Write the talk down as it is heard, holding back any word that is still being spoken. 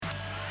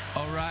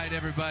right,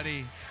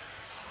 everybody.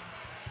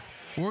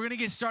 We're going to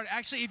get started.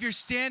 Actually, if you're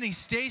standing,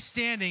 stay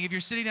standing. If you're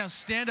sitting down,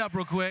 stand up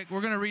real quick.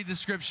 We're going to read the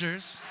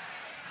scriptures.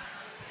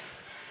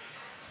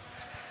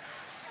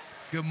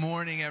 Good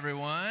morning,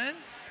 everyone.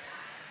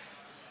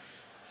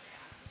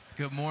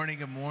 Good morning,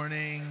 good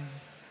morning.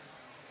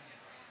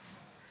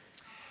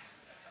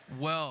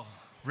 Well,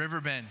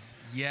 Riverbend,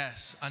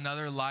 yes.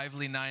 Another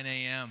lively 9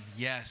 a.m.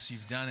 Yes,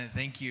 you've done it.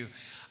 Thank you.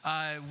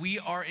 We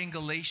are in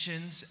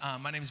Galatians.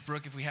 My name is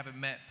Brooke. If we haven't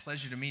met,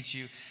 pleasure to meet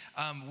you.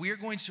 We are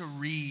going to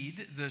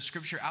read the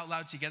scripture out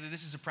loud together.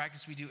 This is a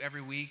practice we do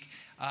every week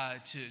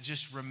to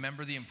just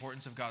remember the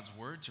importance of God's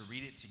word, to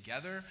read it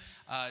together,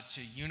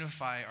 to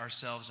unify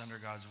ourselves under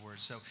God's word.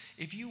 So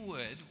if you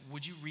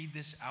would you read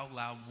this out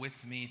loud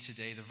with me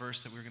today, the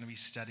verse that we're going to be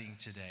studying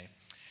today?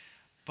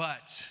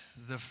 But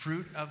the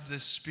fruit of the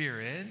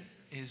Spirit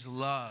is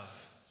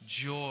love,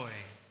 joy,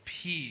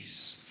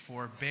 peace,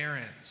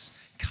 forbearance,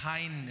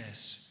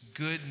 kindness,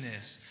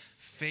 goodness,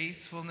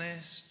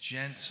 faithfulness,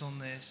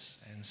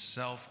 gentleness, and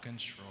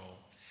self-control.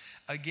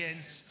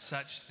 Against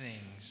such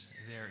things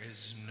there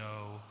is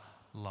no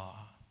law.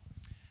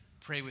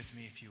 Pray with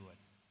me if you would.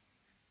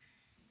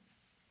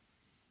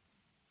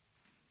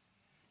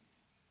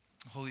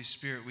 Holy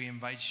Spirit, we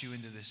invite you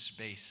into this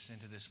space,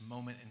 into this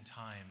moment in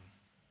time.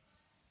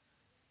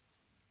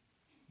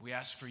 We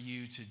ask for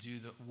you to do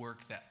the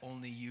work that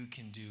only you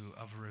can do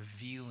of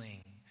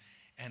revealing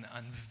and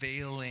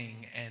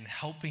unveiling and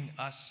helping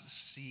us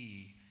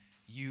see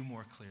you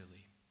more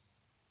clearly.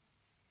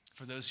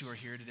 For those who are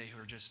here today who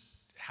are just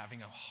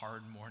having a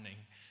hard morning,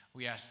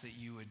 we ask that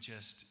you would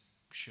just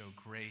show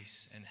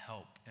grace and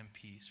help and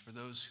peace. For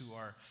those who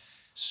are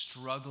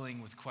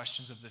struggling with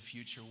questions of the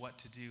future, what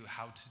to do,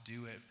 how to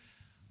do it,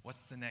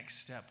 what's the next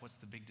step, what's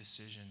the big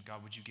decision,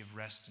 God, would you give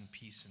rest and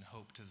peace and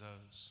hope to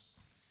those?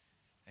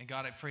 And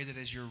God, I pray that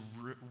as your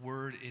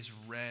word is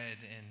read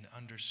and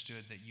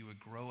understood, that you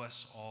would grow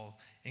us all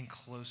in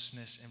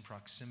closeness and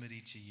proximity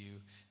to you,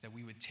 that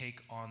we would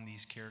take on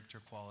these character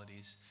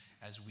qualities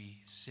as we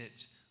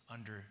sit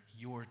under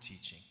your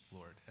teaching,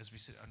 Lord, as we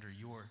sit under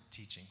your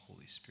teaching,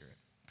 Holy Spirit.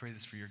 Pray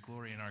this for your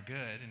glory and our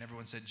good. And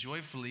everyone said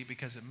joyfully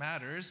because it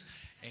matters.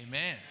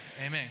 Amen.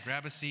 Amen.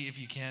 Grab a seat if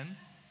you can.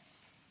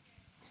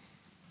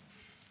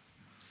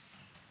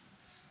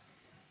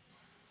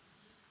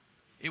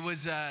 It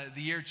was the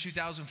year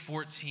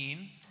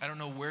 2014. I don't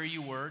know where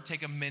you were.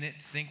 Take a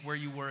minute to think where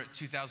you were at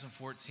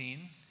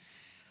 2014.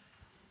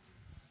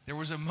 There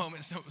was a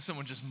moment,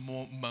 someone just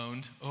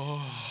moaned.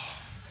 Oh,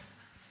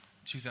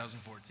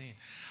 2014.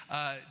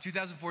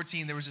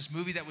 2014, there was this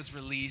movie that was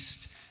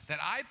released that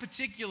I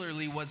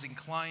particularly was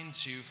inclined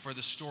to for the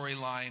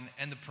storyline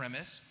and the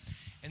premise.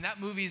 And that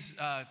movie's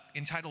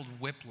entitled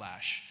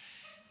Whiplash.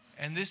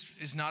 And this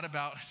is not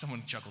about,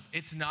 someone chuckled,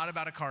 it's not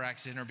about a car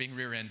accident or being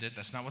rear-ended.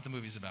 That's not what the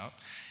movie's about.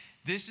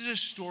 This is a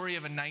story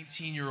of a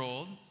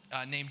 19-year-old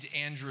named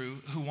Andrew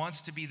who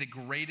wants to be the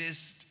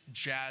greatest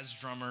jazz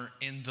drummer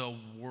in the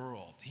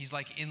world. He's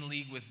like in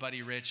league with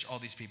Buddy Rich, all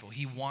these people.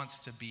 He wants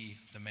to be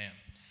the man.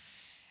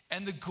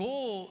 And the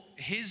goal,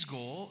 his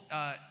goal,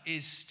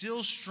 is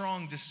still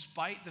strong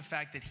despite the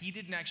fact that he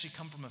didn't actually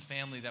come from a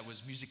family that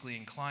was musically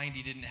inclined.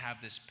 He didn't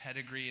have this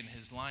pedigree in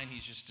his line.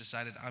 He's just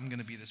decided, I'm going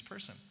to be this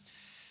person.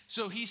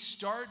 So he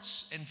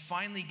starts and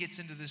finally gets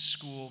into this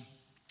school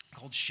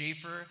called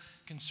Schaefer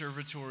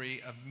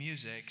Conservatory of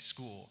Music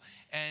School.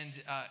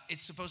 And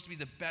it's supposed to be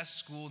the best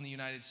school in the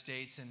United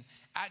States. And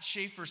at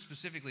Schaefer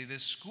specifically,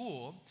 this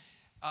school,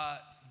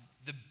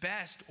 the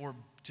best, or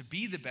to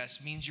be the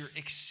best, means you're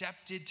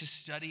accepted to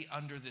study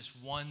under this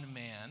one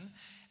man.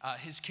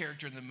 His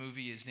character in the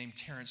movie is named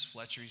Terrence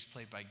Fletcher. He's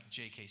played by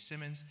J.K.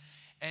 Simmons.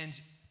 And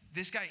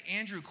this guy,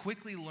 Andrew,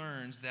 quickly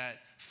learns that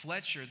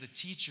Fletcher, the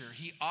teacher,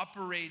 he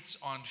operates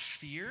on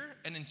fear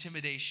and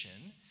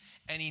intimidation,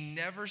 and he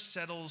never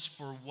settles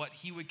for what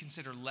he would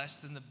consider less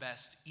than the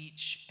best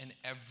each and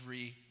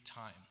every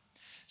time.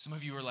 Some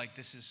of you are like,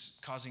 this is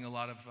causing a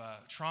lot of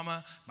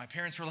trauma. My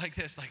parents were like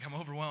this, like I'm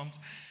overwhelmed.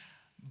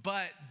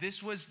 But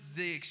this was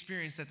the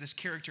experience that this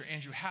character,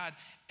 Andrew, had.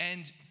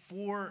 And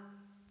for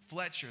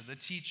Fletcher, the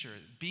teacher,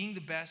 being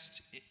the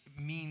best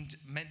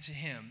meant to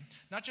him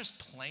not just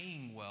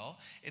playing well,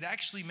 it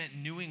actually meant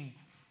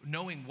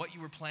knowing what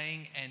you were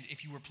playing, and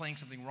if you were playing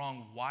something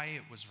wrong, why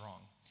it was wrong.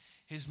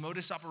 His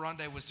modus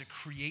operandi was to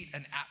create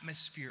an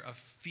atmosphere of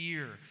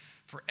fear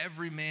for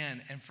every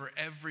man and for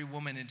every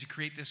woman, and to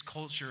create this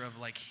culture of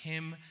like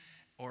him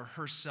or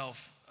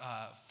herself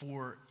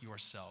for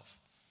yourself.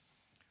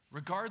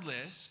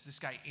 Regardless, this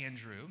guy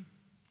Andrew,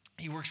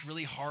 he works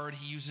really hard.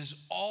 He uses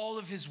all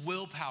of his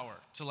willpower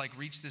to like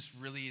reach this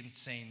really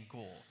insane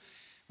goal,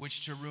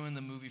 which to ruin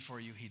the movie for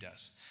you, he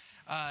does.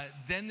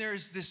 Then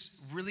there's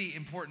this really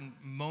important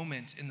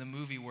moment in the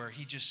movie where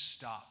he just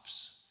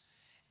stops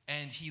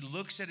and he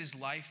looks at his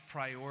life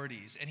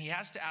priorities, and he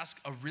has to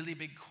ask a really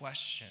big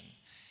question.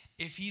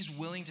 If he's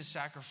willing to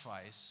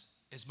sacrifice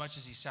as much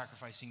as he's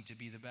sacrificing to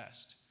be the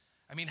best.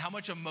 I mean, how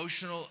much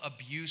emotional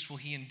abuse will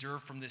he endure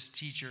from this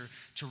teacher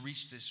to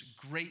reach this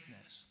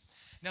greatness?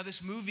 Now,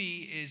 this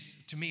movie is,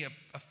 to me,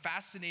 a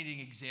fascinating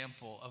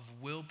example of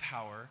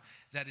willpower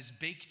that is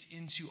baked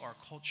into our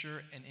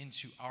culture and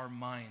into our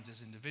minds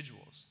as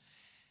individuals.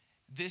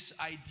 This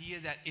idea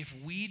that if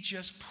we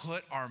just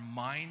put our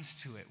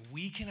minds to it,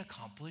 we can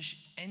accomplish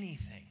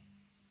anything.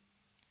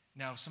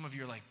 Now, some of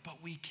you are like,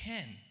 but we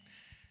can.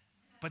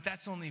 But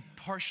that's only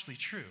partially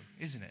true,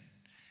 isn't it?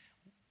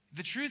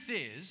 The truth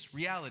is,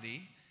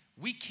 reality,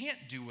 we can't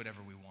do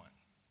whatever we want.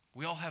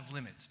 We all have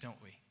limits, don't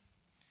we?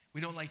 We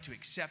don't like to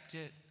accept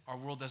it. Our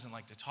world doesn't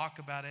like to talk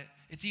about it.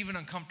 It's even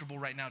uncomfortable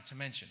right now to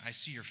mention. I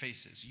see your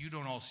faces. You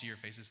don't all see your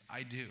faces.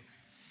 I do.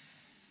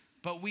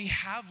 But we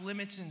have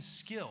limits in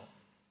skill.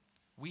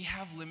 We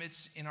have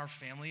limits in our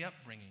family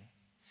upbringing.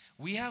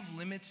 We have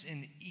limits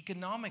in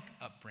economic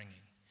upbringing.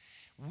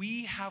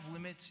 We have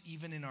limits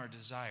even in our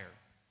desire.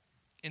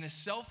 In a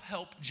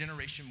self-help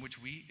generation which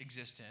we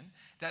exist in,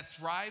 that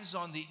thrives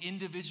on the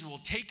individual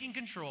taking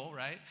control,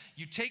 right?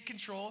 You take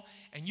control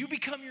and you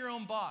become your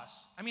own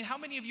boss. I mean, how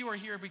many of you are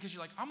here because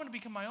you're like, I'm gonna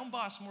become my own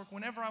boss and work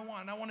whenever I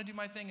want, and I wanna do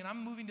my thing, and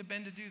I'm moving to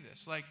Bend to do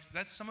this. Like,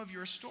 that's some of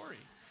your story.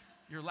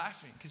 You're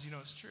laughing because you know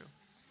it's true.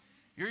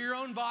 You're your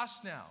own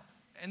boss now,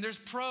 and there's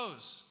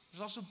pros.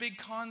 There's also big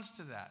cons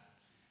to that.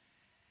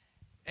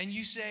 And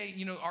you say,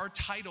 you know, our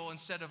title,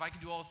 instead of I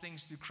can do all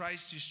things through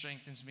Christ who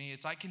strengthens me,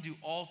 it's I can do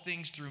all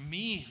things through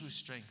me who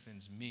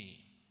strengthens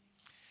me.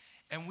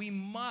 And we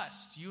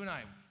must, you and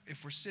I,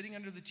 if we're sitting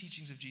under the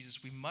teachings of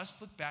Jesus, we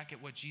must look back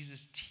at what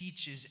Jesus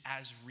teaches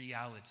as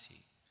reality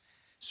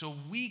so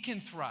we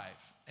can thrive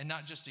and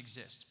not just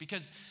exist.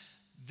 Because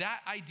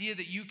that idea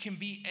that you can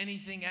be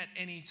anything at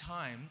any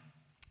time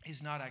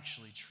is not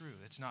actually true.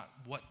 It's not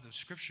what the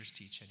scriptures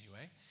teach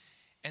anyway.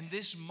 And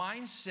this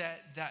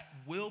mindset that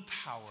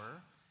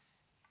willpower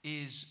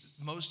is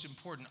most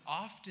important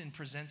often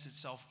presents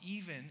itself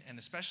even and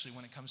especially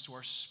when it comes to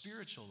our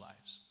spiritual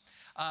lives.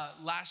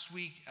 Last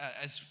week,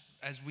 as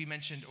we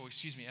mentioned,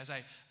 as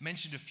I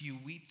mentioned a few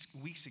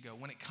weeks ago,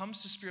 when it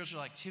comes to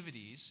spiritual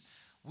activities,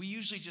 we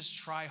usually just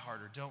try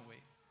harder, don't we?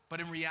 But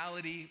in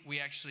reality, we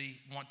actually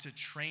want to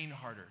train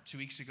harder. 2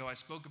 weeks ago, I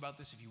spoke about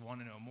this. If you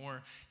want to know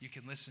more, you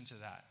can listen to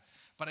that.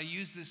 But I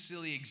used this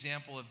silly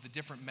example of the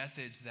different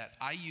methods that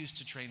I used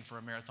to train for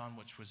a marathon,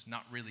 which was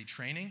not really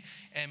training.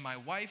 And my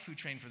wife, who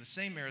trained for the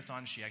same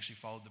marathon, she actually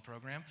followed the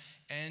program.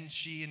 And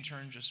she, in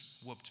turn, just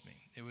whooped me.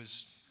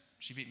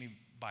 She beat me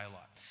by a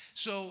lot.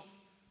 So,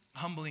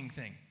 humbling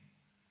thing.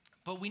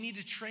 But we need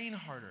to train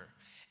harder.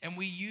 And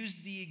we use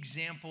the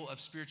example of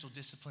spiritual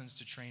disciplines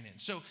to train in.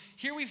 So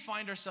here we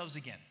find ourselves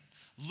again,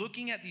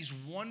 looking at these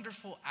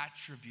wonderful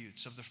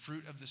attributes of the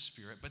fruit of the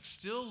Spirit, but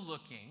still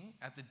looking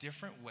at the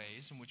different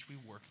ways in which we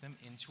work them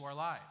into our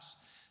lives.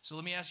 So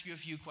let me ask you a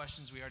few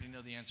questions we already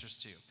know the answers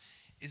to.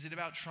 Is it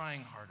about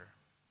trying harder?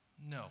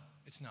 No,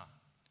 it's not.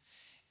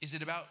 Is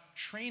it about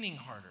training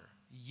harder?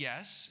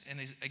 Yes, and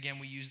again,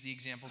 we use the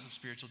examples of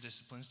spiritual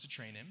disciplines to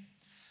train in.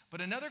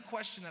 But another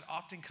question that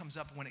often comes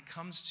up when it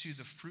comes to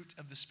the fruit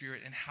of the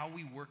Spirit and how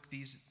we work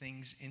these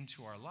things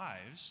into our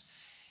lives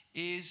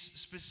is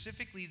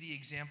specifically the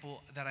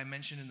example that I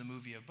mentioned in the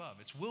movie above.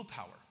 It's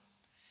willpower.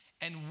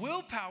 And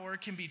willpower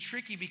can be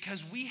tricky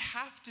because we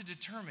have to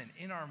determine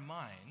in our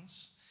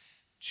minds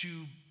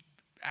to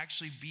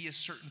actually be a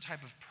certain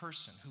type of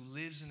person who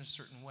lives in a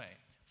certain way.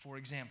 For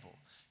example,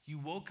 you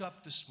woke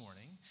up this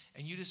morning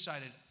and you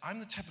decided, I'm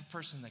the type of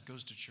person that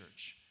goes to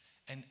church.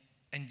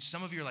 And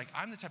some of you are like,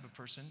 I'm the type of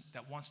person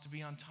that wants to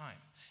be on time.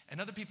 And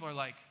other people are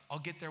like, I'll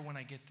get there when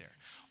I get there.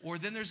 Or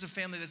then there's a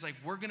family that's like,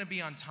 we're going to be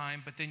on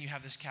time, but then you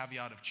have this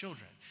caveat of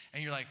children.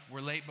 And you're like,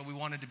 we're late, but we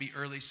wanted to be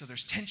early, so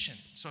there's tension.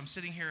 So I'm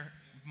sitting here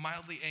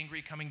mildly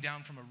angry, coming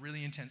down from a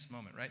really intense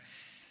moment, right?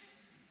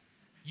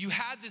 You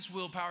had this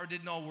willpower,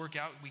 didn't all work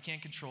out. We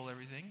can't control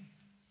everything.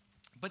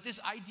 But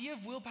this idea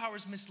of willpower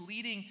is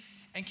misleading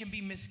and can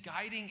be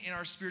misguiding in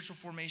our spiritual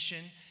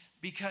formation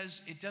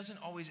because it doesn't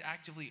always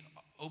actively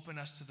open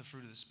us to the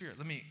fruit of the Spirit.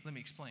 Let me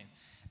explain.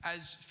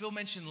 As Phil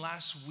mentioned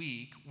last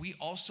week, we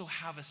also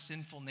have a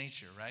sinful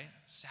nature, right?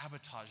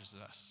 Sabotages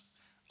us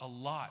a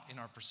lot in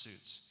our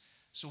pursuits.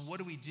 So what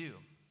do?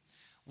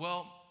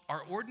 Well,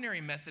 our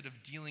ordinary method of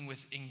dealing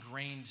with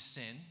ingrained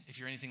sin, if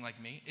you're anything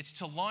like me, it's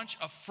to launch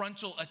a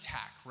frontal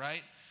attack,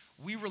 right?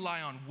 We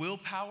rely on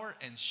willpower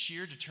and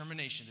sheer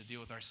determination to deal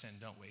with our sin,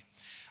 don't we?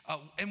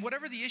 And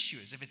whatever the issue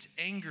is, if it's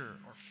anger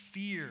or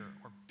fear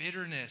or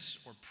bitterness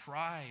or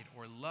pride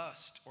or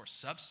lust or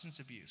substance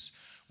abuse,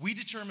 we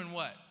determine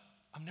what?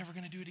 I'm never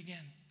going to do it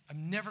again.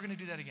 I'm never going to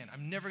do that again.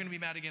 I'm never going to be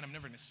mad again. I'm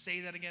never going to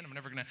say that again. I'm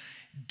never going to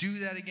do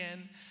that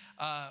again.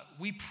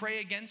 We pray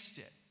against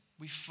it.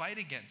 We fight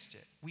against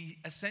it. We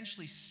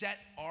essentially set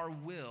our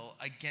will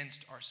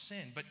against our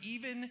sin. But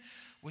even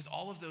with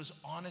all of those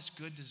honest,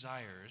 good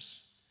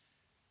desires,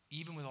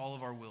 even with all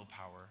of our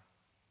willpower,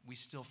 we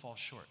still fall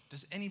short.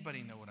 Does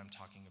anybody know what I'm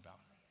talking about?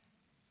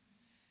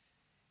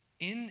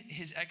 In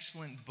his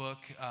excellent book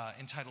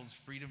entitled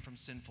Freedom from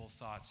Sinful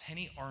Thoughts,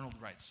 Henny Arnold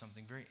writes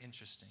something very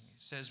interesting. He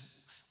says,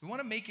 we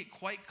want to make it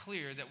quite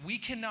clear that we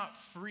cannot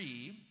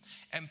free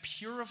and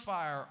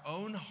purify our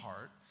own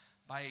heart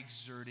by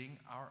exerting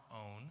our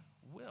own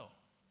will.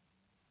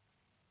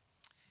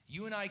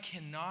 You and I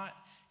cannot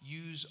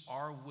use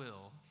our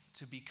will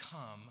to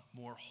become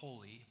more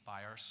holy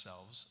by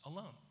ourselves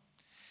alone.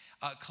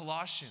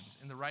 Colossians,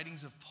 in the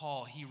writings of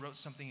Paul, he wrote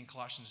something in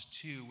Colossians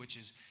 2, which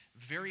is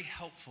very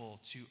helpful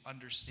to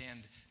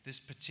understand this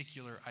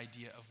particular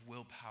idea of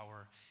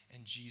willpower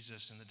and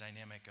Jesus and the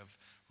dynamic of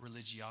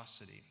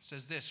religiosity. It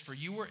says this, "For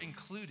you were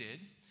included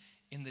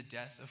in the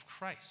death of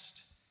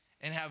Christ,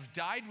 and have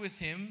died with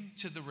him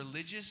to the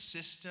religious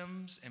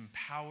systems and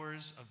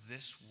powers of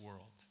this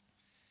world.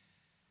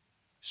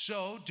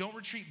 So don't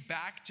retreat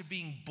back to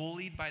being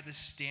bullied by the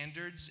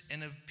standards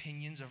and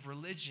opinions of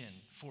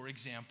religion. For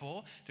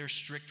example, there's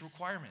strict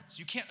requirements.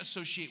 You can't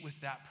associate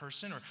with that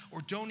person,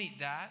 or don't eat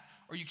that,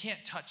 or you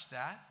can't touch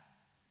that.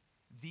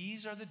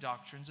 These are the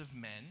doctrines of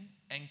men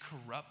and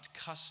corrupt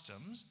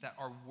customs that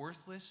are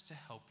worthless to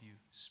help you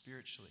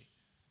spiritually.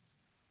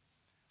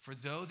 For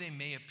though they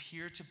may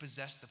appear to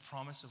possess the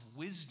promise of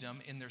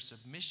wisdom in their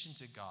submission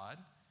to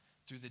God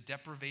through the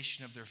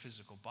deprivation of their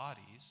physical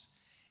bodies,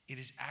 it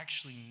is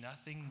actually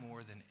nothing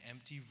more than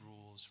empty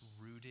rules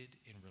rooted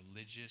in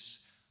religious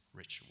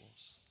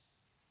rituals."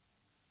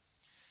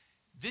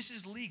 This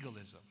is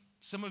legalism.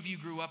 Some of you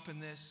grew up in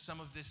this.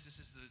 Some of this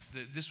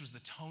was the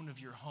tone of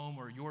your home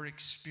or your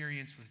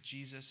experience with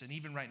Jesus. And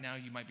even right now,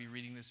 you might be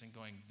reading this and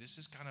going, this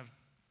is kind of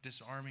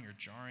disarming or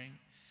jarring.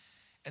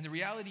 And the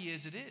reality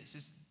is,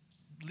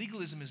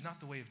 legalism is not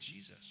the way of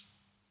Jesus.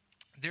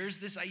 There's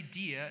this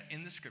idea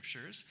in the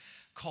scriptures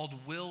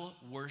called will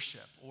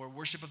worship, or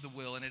worship of the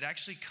will, and it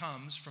actually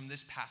comes from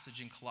this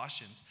passage in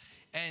Colossians.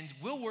 And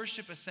will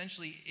worship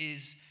essentially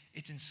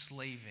it's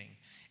enslaving.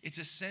 It's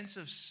a sense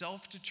of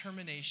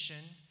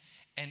self-determination,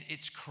 and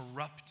it's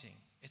corrupting,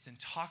 it's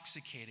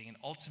intoxicating, and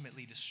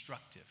ultimately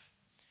destructive.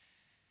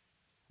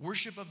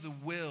 Worship of the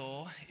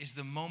will is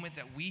the moment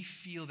that we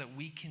feel that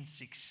we can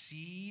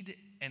succeed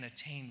and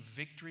attain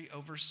victory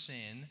over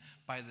sin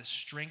by the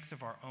strength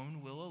of our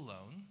own will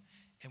alone.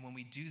 And when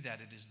we do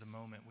that, it is the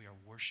moment we are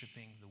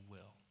worshiping the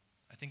will.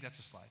 I think that's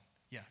a slide.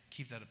 Yeah,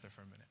 keep that up there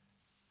for a minute.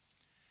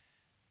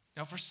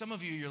 Now, for some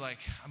of you, you're like,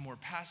 I'm more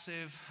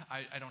passive.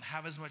 I don't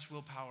have as much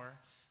willpower.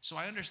 So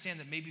I understand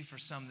that maybe for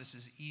some, this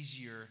is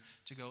easier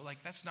to go,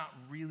 like, that's not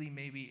really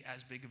maybe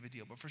as big of a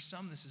deal. But for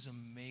some, this is a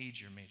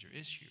major, major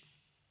issue.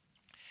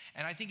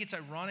 And I think it's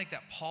ironic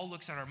that Paul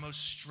looks at our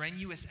most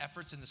strenuous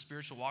efforts in the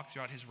spiritual walk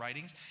throughout his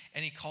writings,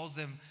 and he calls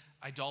them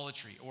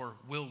idolatry or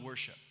will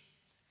worship.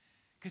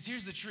 Because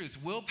here's the truth.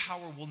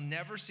 Willpower will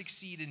never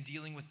succeed in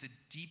dealing with the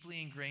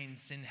deeply ingrained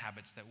sin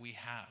habits that we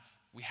have.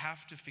 We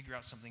have to figure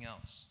out something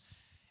else.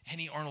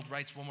 Henny Arnold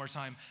writes one more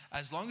time,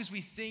 as long as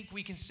we think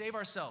we can save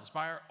ourselves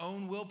by our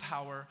own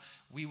willpower,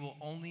 we will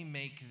only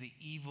make the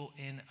evil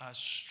in us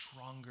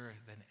stronger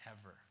than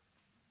ever.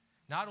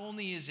 Not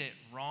only is it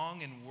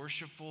wrong and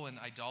worshipful and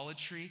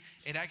idolatry,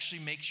 it actually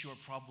makes your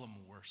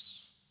problem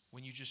worse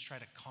when you just try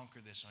to conquer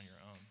this on your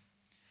own.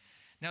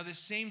 Now, this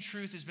same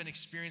truth has been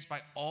experienced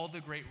by all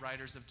the great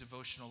writers of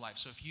devotional life.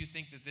 So if you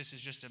think that this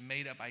is just a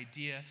made-up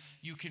idea,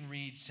 you can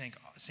read St.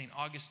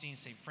 Augustine,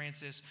 St.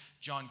 Francis,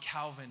 John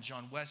Calvin,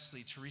 John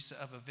Wesley, Teresa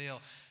of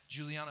Avila,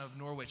 Juliana of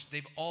Norwich.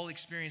 They've all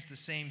experienced the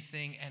same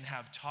thing and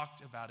have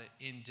talked about it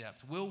in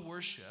depth. Will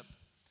worship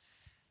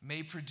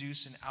may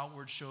produce an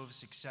outward show of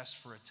success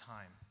for a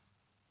time.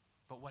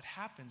 But what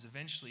happens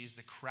eventually is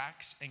the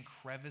cracks and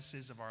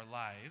crevices of our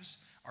lives,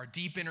 our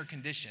deep inner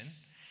condition,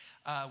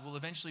 will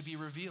eventually be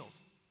revealed.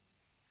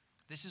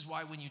 This is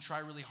why when you try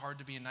really hard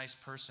to be a nice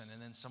person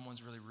and then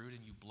someone's really rude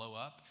and you blow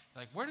up,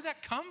 you're like, where did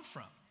that come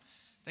from?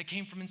 That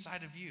came from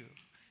inside of you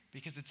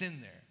because it's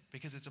in there,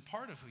 because it's a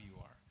part of who you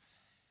are.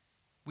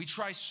 We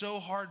try so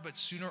hard, but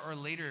sooner or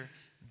later,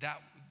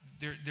 that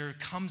there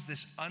comes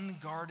this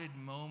unguarded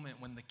moment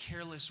when the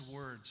careless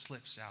word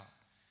slips out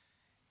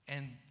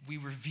and we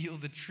reveal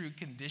the true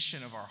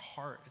condition of our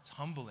heart. It's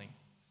humbling.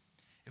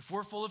 If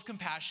we're full of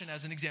compassion,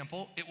 as an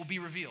example, it will be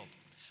revealed.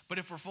 But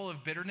if we're full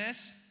of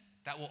bitterness,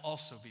 that will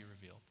also be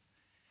revealed.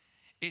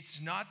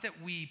 It's not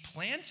that we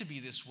plan to be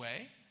this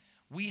way.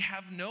 We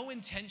have no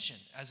intention,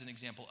 as an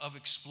example, of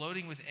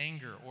exploding with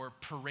anger or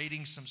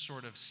parading some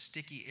sort of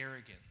sticky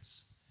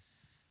arrogance.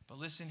 But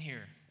listen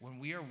here, when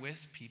we are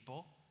with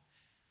people,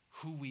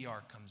 who we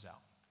are comes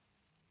out.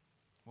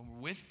 When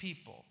we're with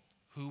people,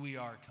 who we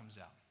are comes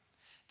out.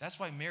 That's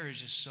why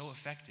marriage is so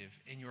effective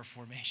in your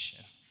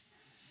formation.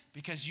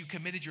 Because you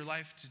committed your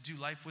life to do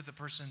life with a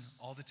person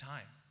all the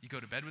time. You go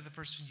to bed with a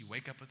person, you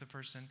wake up with a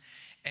person,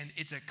 and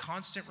it's a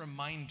constant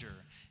reminder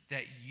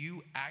that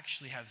you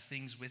actually have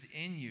things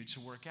within you to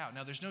work out.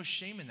 Now, there's no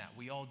shame in that.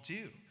 We all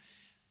do.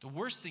 The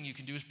worst thing you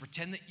can do is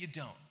pretend that you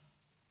don't.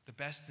 The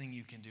best thing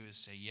you can do is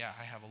say, yeah,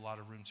 I have a lot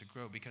of room to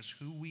grow, because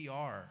who we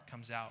are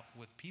comes out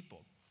with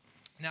people.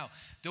 Now,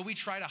 though we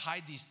try to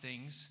hide these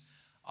things,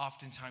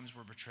 oftentimes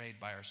we're betrayed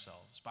by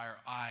ourselves, by our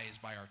eyes,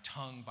 by our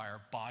tongue, by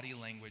our body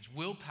language.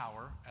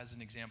 Willpower, as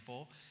an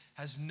example,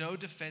 has no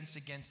defense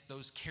against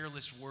those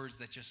careless words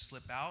that just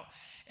slip out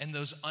and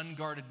those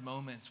unguarded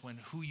moments when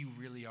who you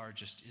really are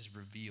just is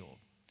revealed.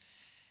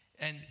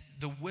 And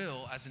the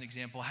will, as an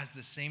example, has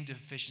the same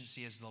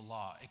deficiency as the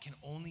law. It can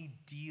only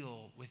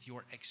deal with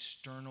your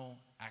external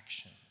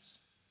actions.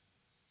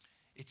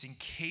 It's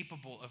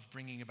incapable of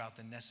bringing about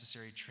the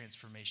necessary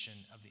transformation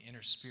of the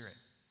inner spirit.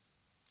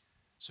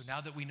 So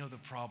now that we know the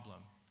problem,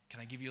 can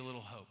I give you a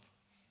little hope?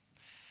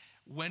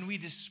 When we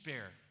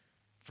despair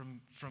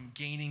from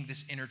gaining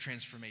this inner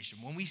transformation,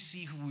 when we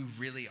see who we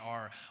really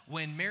are,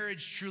 when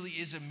marriage truly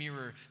is a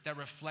mirror that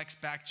reflects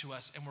back to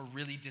us and we're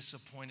really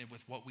disappointed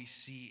with what we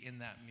see in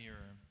that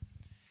mirror,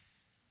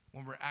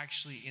 when we're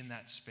actually in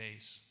that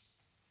space,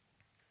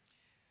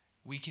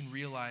 we can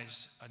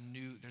realize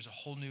there's a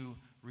whole new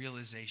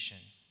realization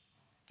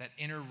that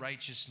inner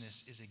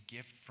righteousness is a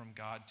gift from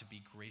God to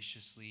be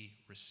graciously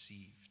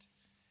received.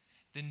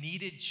 The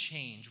needed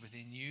change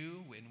within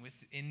you and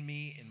within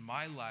me in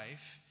my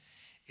life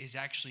is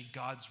actually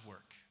God's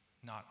work,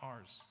 not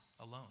ours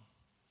alone.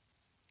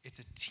 It's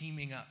a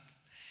teaming up.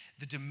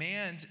 The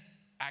demand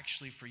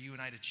actually for you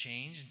and I to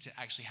change and to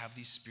actually have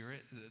the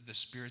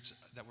spirits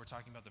that we're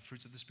talking about, the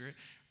fruits of the Spirit,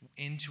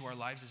 into our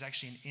lives is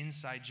actually an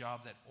inside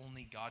job that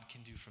only God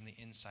can do from the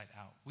inside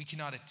out. We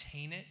cannot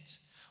attain it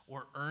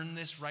or earn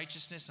this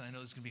righteousness. And I know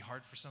this is going to be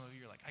hard for some of you.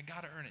 You're like, I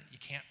got to earn it. You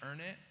can't earn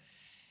it.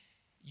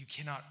 You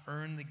cannot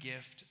earn the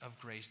gift of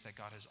grace that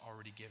God has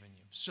already given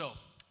you. So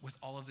with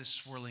all of this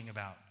swirling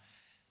about,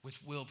 with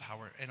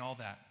willpower and all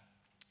that,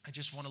 I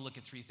just want to look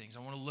at three things. I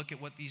want to look at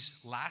what these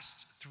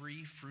last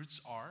three fruits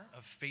are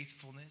of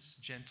faithfulness,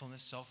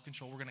 gentleness,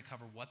 self-control. We're going to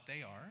cover what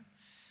they are,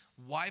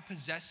 why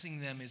possessing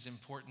them is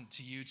important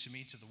to you, to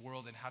me, to the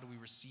world, and how do we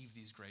receive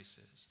these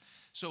graces.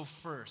 So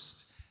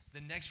first,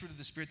 the next fruit of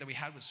the Spirit that we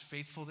had was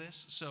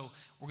faithfulness. So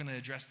we're going to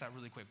address that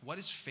really quick. What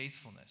is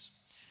faithfulness?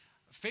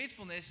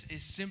 Faithfulness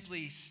is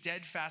simply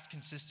steadfast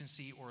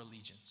consistency or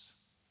allegiance.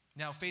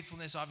 Now,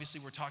 faithfulness,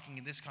 obviously, we're talking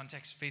in this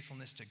context,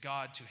 faithfulness to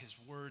God, to his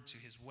word, to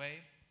his way.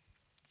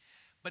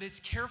 But it's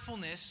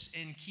carefulness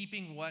in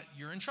keeping what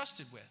you're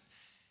entrusted with.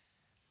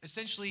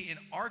 Essentially, in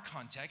our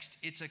context,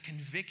 it's a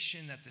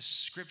conviction that the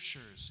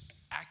scriptures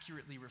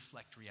accurately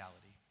reflect reality.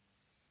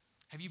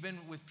 Have you been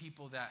with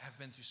people that have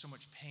been through so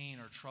much pain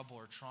or trouble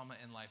or trauma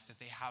in life that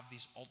they have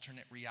these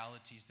alternate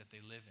realities that they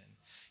live in?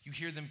 You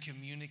hear them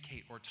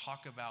communicate or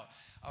talk about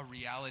a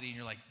reality and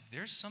you're like,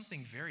 there's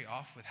something very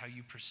off with how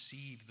you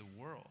perceive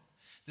the world.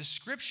 The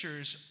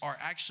scriptures are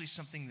actually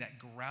something that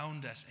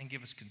ground us and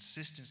give us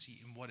consistency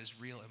in what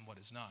is real and what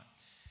is not.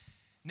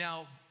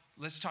 Now,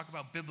 let's talk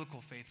about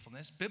biblical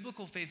faithfulness.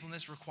 Biblical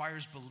faithfulness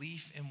requires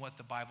belief in what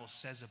the Bible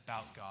says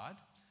about God,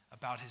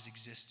 about his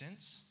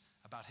existence,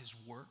 about his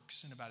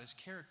works, and about his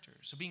character.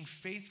 So being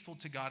faithful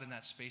to God in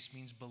that space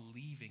means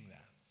believing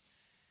that.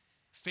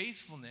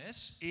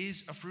 Faithfulness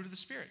is a fruit of the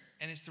Spirit,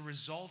 and it's the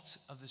result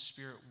of the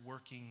Spirit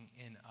working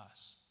in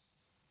us.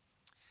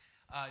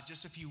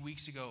 Just a few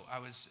weeks ago, I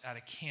was at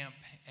a camp,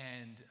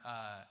 and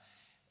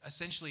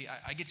essentially,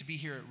 I get to be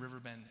here at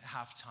Riverbend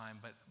half-time,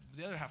 but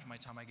the other half of my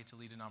time, I get to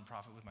lead a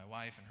nonprofit with my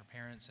wife and her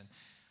parents, and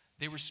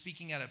they were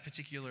speaking at a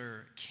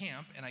particular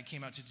camp, and I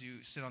came out to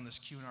sit on this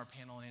Q&R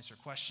panel and answer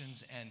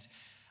questions, and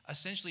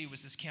essentially, it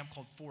was this camp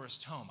called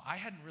Forest Home. I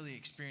hadn't really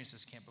experienced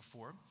this camp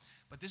before,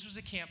 but this was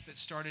a camp that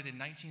started in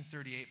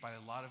 1938 by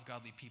a lot of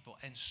godly people,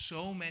 and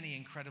so many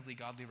incredibly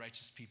godly,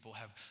 righteous people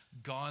have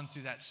gone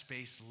through that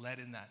space, led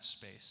in that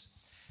space.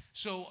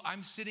 So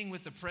I'm sitting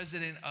with the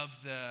president of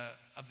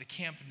the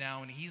camp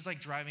now, and he's like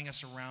driving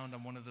us around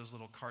on one of those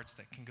little carts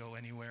that can go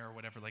anywhere or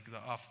whatever, like the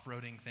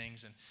off-roading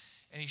things,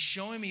 and he's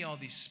showing me all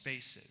these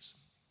spaces.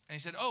 And he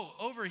said, oh,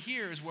 over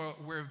here is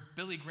where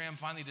Billy Graham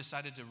finally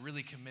decided to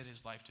really commit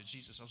his life to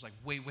Jesus. I was like,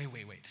 wait.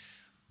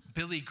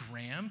 Billy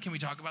Graham? Can we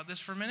talk about this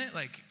for a minute?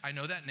 Like, I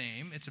know that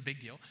name. It's a big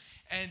deal.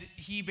 And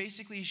he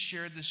basically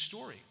shared this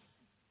story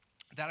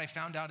that I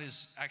found out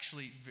is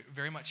actually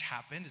very much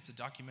happened. It's a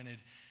documented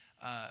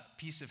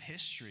piece of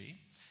history.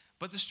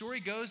 But the story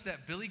goes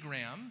that Billy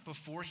Graham,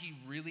 before he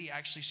really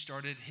actually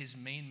started his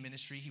main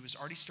ministry, he was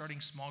already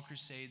starting small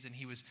crusades, and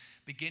he was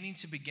beginning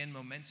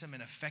momentum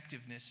and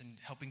effectiveness in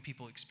helping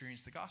people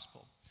experience the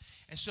gospel.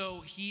 And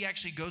so he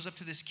actually goes up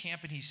to this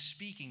camp and he's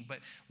speaking, but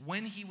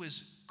when he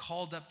was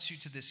called up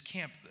to this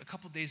camp, a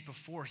couple days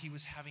before, he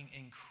was having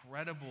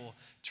incredible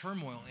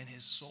turmoil in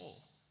his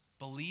soul,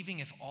 believing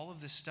if all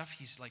of this stuff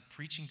he's like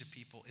preaching to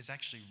people is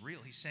actually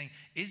real. He's saying,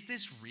 is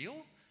this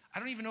real? I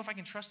don't even know if I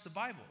can trust the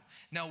Bible.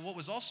 Now, what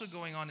was also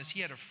going on is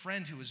he had a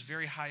friend who was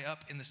very high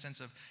up in the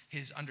sense of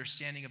his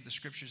understanding of the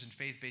scriptures and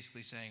faith,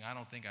 basically saying, I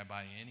don't think I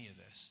buy any of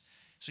this.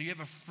 So you have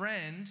a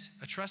friend,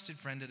 a trusted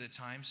friend at a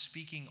time,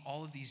 speaking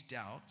all of these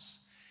doubts,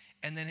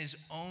 and then his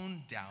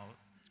own doubt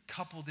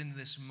coupled into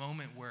this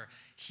moment where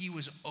he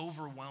was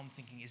overwhelmed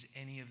thinking, is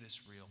any of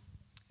this real?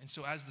 And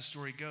so as the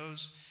story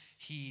goes,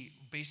 he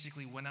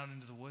basically went out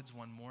into the woods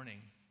one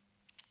morning,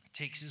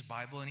 takes his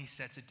Bible, and he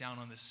sets it down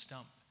on this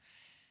stump,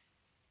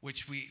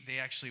 which they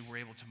actually were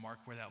able to mark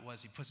where that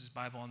was. He puts his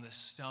Bible on this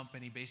stump,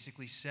 and he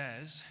basically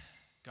says,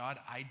 God,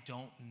 I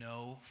don't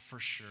know for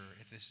sure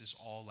if this is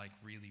all like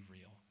really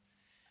real,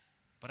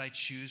 but I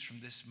choose from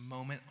this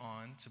moment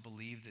on to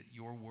believe that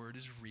your word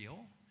is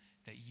real,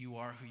 that you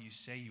are who you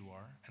say you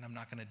are, and I'm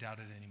not going to doubt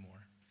it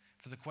anymore.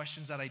 For the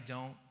questions that I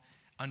don't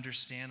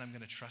understand, I'm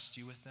going to trust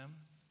you with them,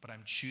 but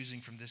I'm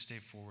choosing from this day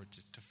forward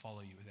to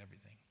follow you with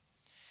everything.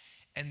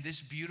 And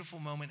this beautiful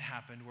moment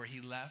happened where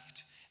he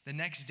left. The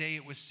next day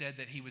it was said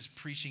that he was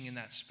preaching in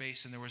that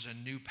space and there was a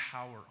new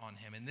power on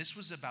him. And this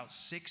was about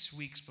 6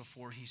 weeks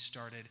before he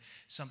started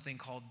something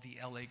called the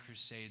LA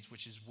Crusades,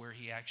 which is where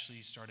he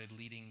actually started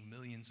leading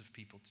millions of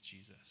people to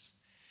Jesus.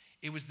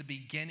 It was the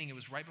beginning. It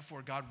was right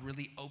before God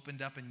really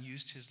opened up and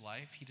used his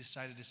life. He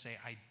decided to say,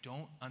 I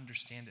don't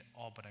understand it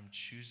all, but I'm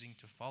choosing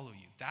to follow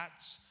you.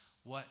 That's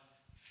what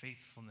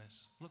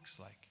faithfulness looks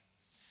like.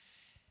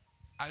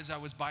 As I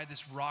was by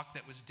this rock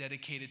that was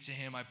dedicated to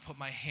him, I put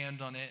my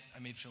hand on it. I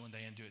made Phil and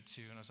Diane do it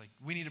too. And I was like,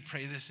 we need to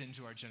pray this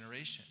into our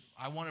generation.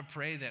 I want to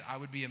pray that I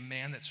would be a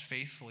man that's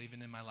faithful even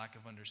in my lack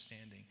of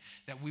understanding.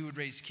 That we would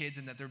raise kids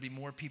and that there would be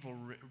more people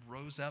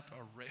raised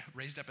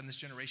up in this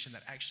generation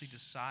that actually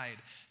decide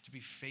to be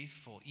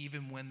faithful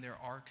even when there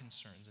are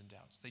concerns and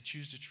doubts. They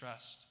choose to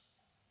trust.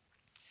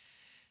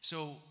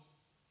 So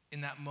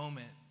in that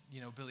moment,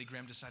 Billy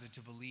Graham decided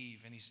to believe,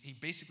 and he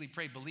basically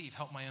prayed, believe,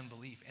 help my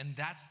unbelief. And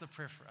that's the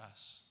prayer for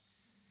us.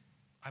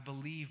 I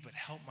believe, but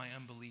help my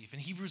unbelief. In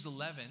Hebrews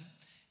 11,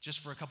 just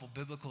for a couple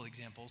biblical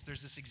examples,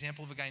 there's this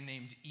example of a guy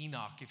named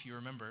Enoch, if you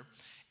remember.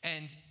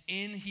 And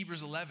in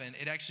Hebrews 11,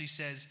 it actually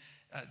says,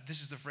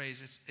 this is the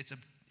phrase,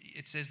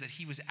 it says that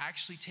he was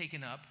actually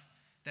taken up,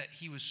 that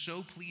he was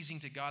so pleasing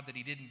to God that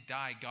he didn't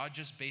die. God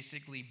just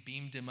basically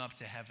beamed him up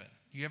to heaven.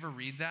 You ever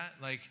read that?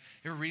 You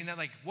ever reading that?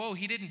 Whoa,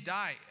 he didn't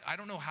die. I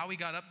don't know how he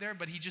got up there,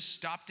 but he just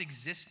stopped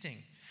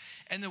existing.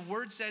 And the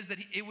word says that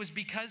it was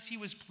because he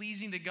was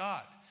pleasing to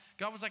God.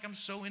 God was like, I'm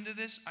so into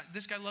this.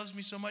 This guy loves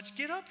me so much.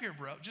 Get up here,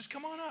 bro. Just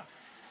come on up.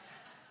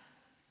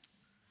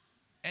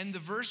 And the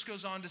verse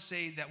goes on to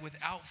say that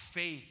without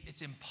faith,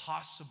 it's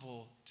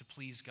impossible to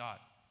please God.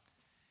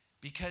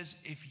 Because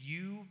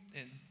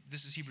and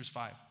this is Hebrews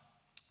 5,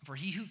 for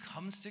he who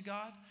comes to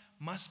God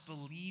must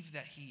believe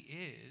that he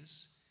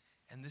is,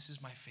 and this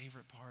is my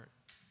favorite part,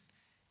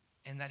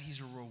 and that he's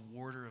a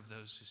rewarder of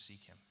those who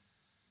seek him.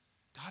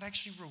 God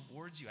actually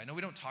rewards you. I know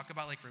we don't talk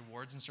about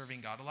rewards and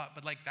serving God a lot,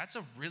 but that's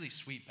a really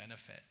sweet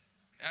benefit.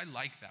 I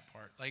like that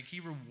part. He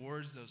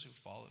rewards those who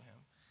follow him.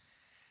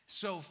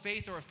 So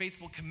faith, or a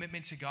faithful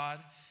commitment to God,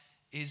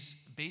 is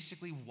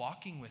basically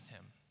walking with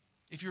him.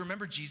 If you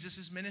remember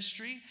Jesus'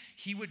 ministry,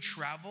 he would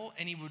travel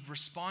and he would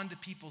respond to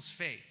people's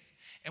faith.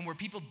 And where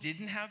people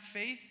didn't have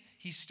faith,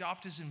 he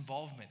stopped his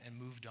involvement and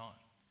moved on.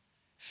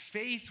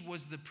 Faith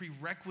was the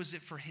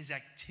prerequisite for his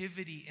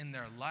activity in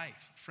their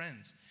life.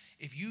 Friends,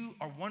 if you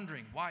are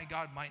wondering why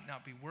God might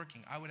not be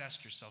working, I would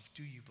ask yourself,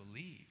 do you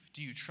believe?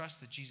 Do you trust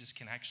that Jesus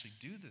can actually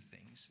do the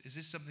things? Is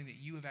this something that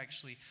you have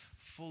actually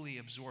fully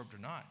absorbed or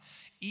not?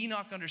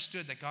 Enoch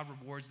understood that God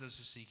rewards those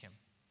who seek him.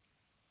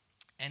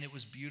 And it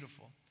was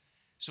beautiful.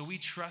 So we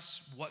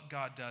trust what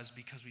God does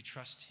because we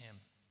trust him,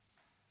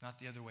 not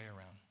the other way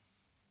around.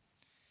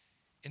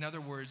 In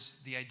other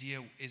words, the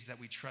idea is that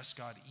we trust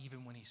God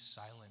even when he's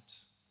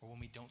silent or when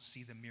we don't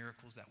see the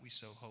miracles that we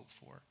so hope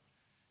for.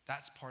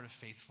 That's part of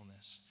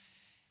faithfulness.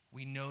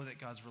 We know that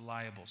God's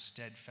reliable,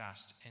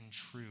 steadfast, and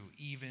true,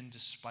 even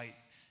despite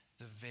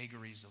the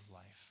vagaries of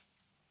life.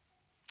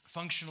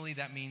 Functionally,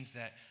 that means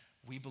that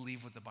we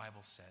believe what the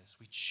Bible says.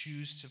 We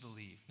choose to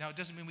believe. Now, it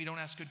doesn't mean we don't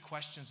ask good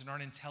questions and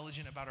aren't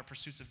intelligent about our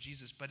pursuits of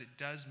Jesus, but it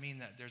does mean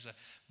that there's a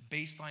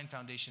baseline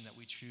foundation that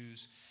we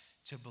choose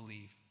to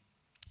believe.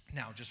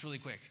 Now, just really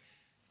quick,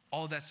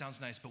 all of that sounds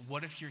nice, but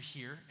what if you're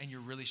here and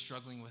you're really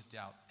struggling with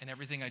doubt and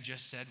everything I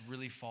just said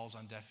really falls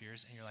on deaf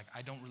ears and you're like,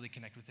 I don't really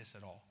connect with this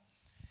at all?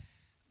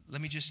 Let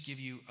me just give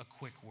you a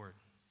quick word.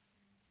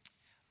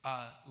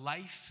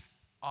 Life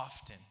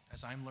often,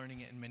 as I'm learning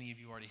it and many of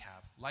you already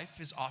have,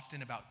 life is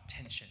often about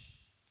tension.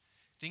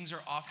 Things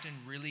are often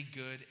really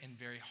good and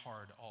very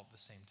hard all at the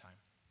same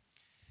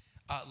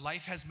time.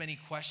 Life has many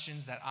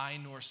questions that I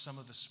nor some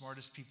of the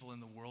smartest people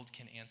in the world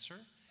can answer.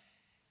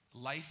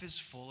 Life is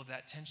full of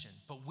that tension,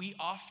 but we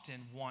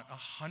often want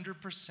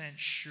 100%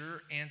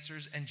 sure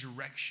answers and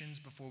directions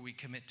before we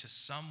commit to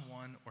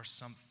someone or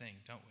something,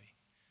 don't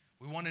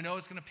we? We want to know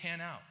it's going to pan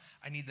out.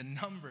 I need the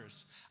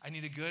numbers. I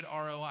need a good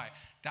ROI.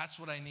 That's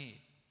what I need.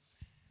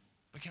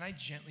 But can I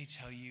gently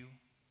tell you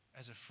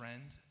as a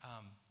friend,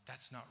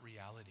 that's not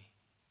reality.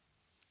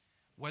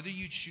 Whether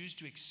you choose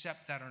to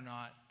accept that or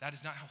not, that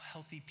is not how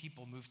healthy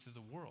people move through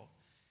the world.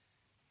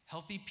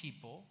 Healthy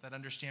people that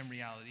understand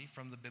reality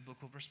from the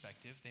biblical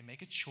perspective, they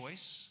make a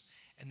choice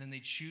and then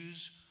they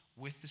choose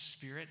with the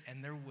Spirit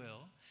and their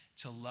will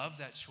to love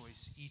that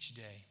choice each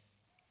day,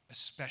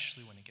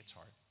 especially when it gets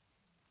hard.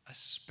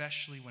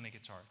 Especially when it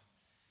gets hard.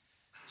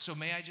 So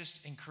may I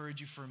just encourage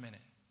you for a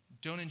minute.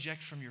 Don't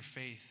inject from your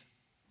faith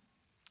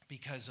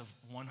because of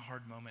one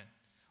hard moment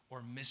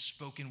or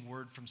misspoken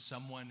word from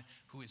someone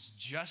who is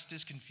just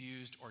as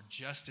confused or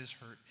just as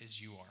hurt as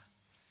you are.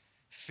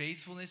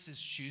 Faithfulness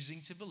is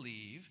choosing to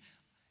believe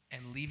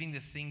and leaving the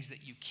things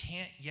that you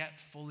can't yet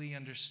fully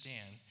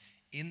understand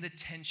in the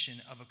tension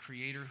of a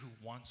creator who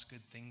wants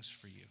good things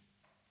for you.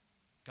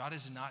 God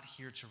is not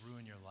here to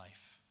ruin your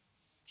life.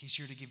 He's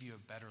here to give you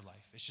a better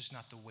life. It's just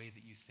not the way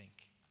that you think.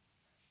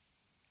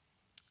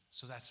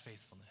 So that's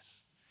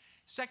faithfulness.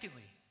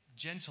 Secondly,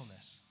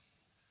 gentleness.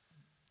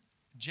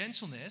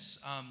 Gentleness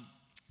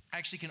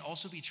actually can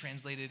also be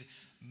translated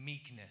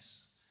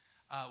meekness,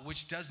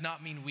 which does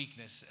not mean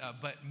weakness,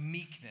 but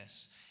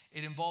meekness.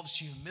 It involves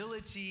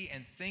humility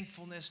and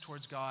thankfulness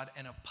towards God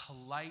and a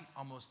polite,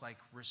 almost like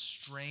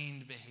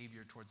restrained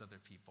behavior towards other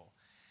people.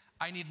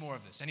 I need more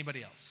of this.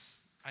 Anybody else?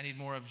 I need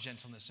more of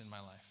gentleness in my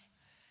life.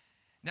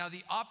 Now,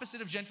 the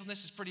opposite of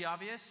gentleness is pretty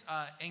obvious.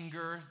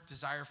 Anger,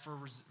 desire for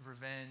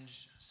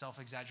revenge,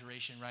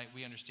 self-exaggeration, right?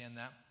 We understand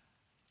that.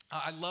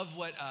 I love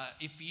what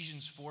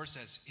Ephesians 4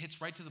 says. It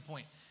hits right to the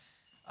point.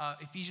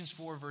 Ephesians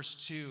 4, verse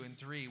 2 and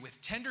 3. With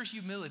tender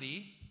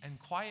humility and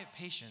quiet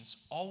patience,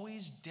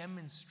 always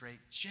demonstrate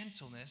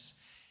gentleness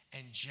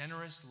and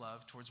generous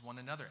love towards one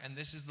another. And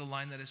this is the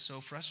line that is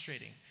so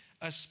frustrating,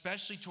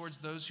 especially towards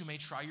those who may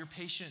try your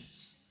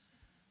patience,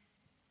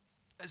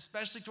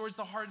 especially towards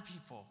the hard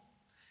people.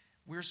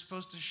 We're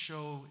supposed to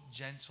show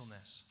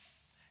gentleness.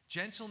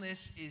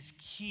 Gentleness is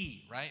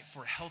key, right,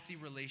 for healthy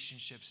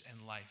relationships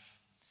and life.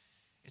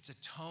 It's a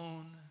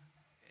tone,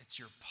 it's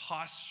your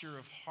posture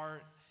of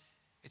heart,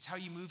 it's how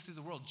you move through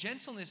the world.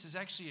 Gentleness is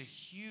actually a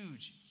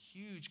huge,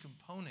 huge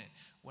component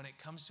when it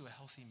comes to a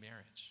healthy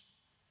marriage.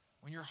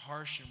 When you're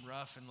harsh and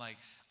rough and like,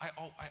 I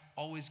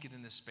always get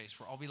in this space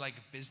where I'll be like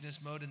business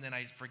mode and then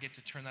I forget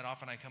to turn that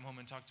off and I come home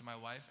and talk to my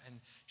wife and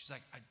she's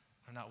like,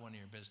 I'm not one of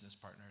your business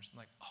partners. I'm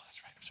like, oh,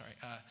 that's right, I'm sorry.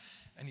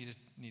 I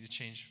need to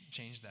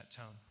change that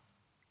tone.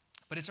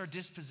 But it's our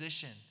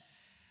disposition.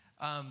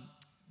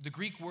 The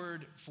Greek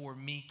word for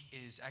meek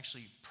is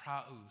actually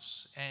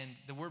praus. And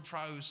the word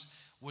praus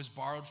was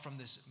borrowed from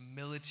this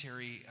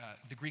military,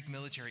 the Greek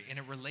military, and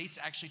it relates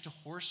actually to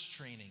horse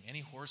training.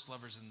 Any horse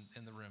lovers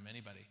in the room?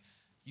 Anybody?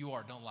 You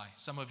are, don't lie.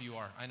 Some of you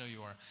are. I know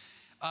you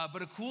are.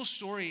 But a cool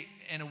story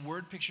and a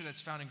word picture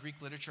that's found in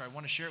Greek literature, I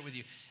want to share it with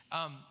you.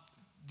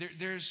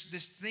 There's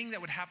this thing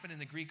that would happen in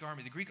the Greek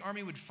army. The Greek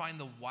army would find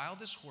the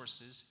wildest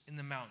horses in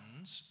the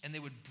mountains, and they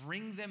would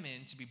bring them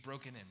in to be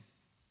broken in.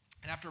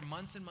 And after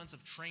months and months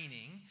of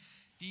training,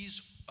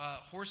 these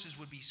horses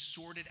would be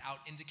sorted out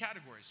into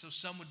categories. So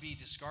some would be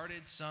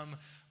discarded, some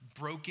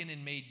broken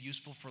and made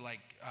useful for like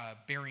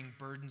bearing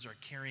burdens or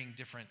carrying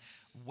different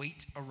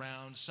weight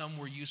around. Some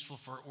were useful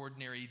for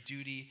ordinary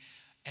duty.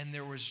 And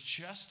there was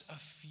just a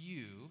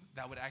few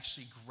that would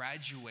actually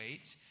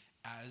graduate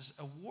as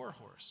a war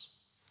horse.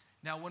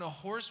 Now, when a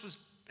horse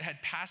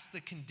had passed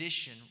the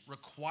condition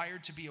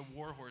required to be a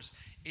war horse,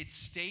 its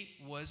state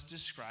was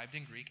described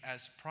in Greek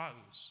as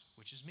praus,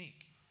 which is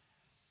meek.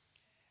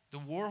 The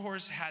war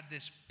horse had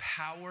this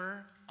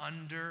power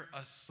under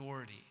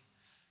authority,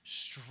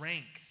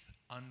 strength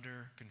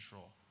under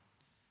control.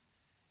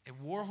 A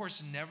war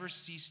horse never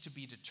ceased to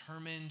be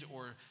determined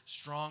or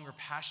strong or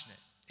passionate.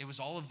 It was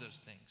all of those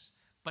things.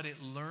 But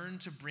it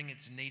learned to bring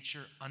its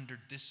nature under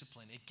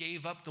discipline. It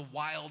gave up the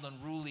wild,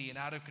 unruly, and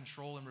out of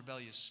control and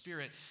rebellious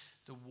spirit.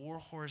 The war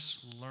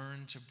horse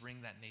learned to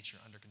bring that nature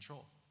under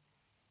control.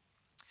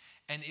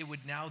 And it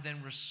would now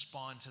then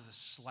respond to the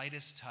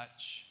slightest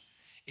touch.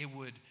 It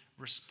would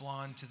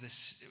respond to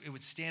this. It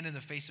would stand in the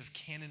face of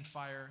cannon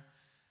fire.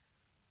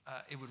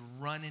 It would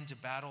run into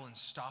battle and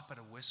stop at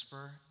a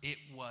whisper. It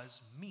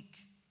was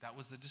meek. That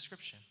was the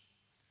description.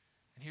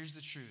 And here's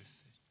the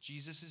truth.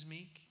 Jesus is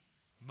meek.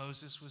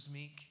 Moses was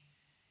meek.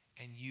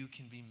 And you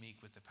can be meek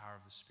with the power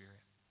of the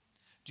Spirit.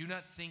 Do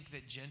not think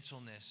that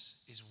gentleness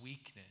is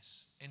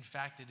weakness. In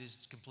fact, it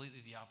is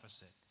completely the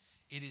opposite.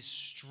 It is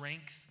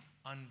strength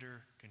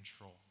under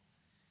control.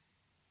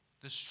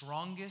 The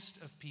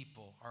strongest of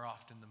people are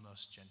often the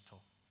most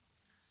gentle.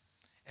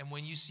 And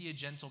when you see a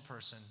gentle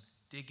person,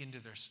 dig into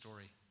their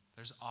story.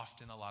 There's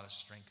often a lot of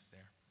strength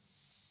there.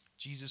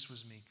 Jesus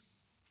was meek.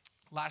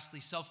 Lastly,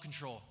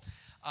 self-control.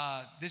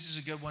 This is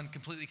a good one,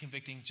 completely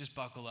convicting. Just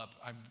buckle up.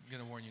 I'm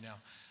going to warn you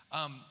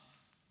now.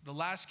 The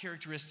last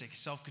characteristic,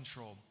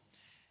 self-control.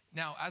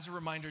 Now, as a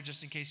reminder,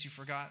 just in case you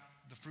forgot,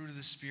 the fruit of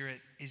the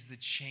Spirit is the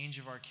change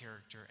of our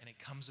character, and it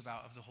comes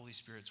about of the Holy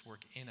Spirit's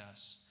work in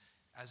us.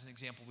 As an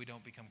example, we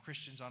don't become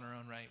Christians on our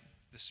own, right?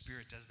 The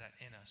Spirit does that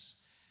in us.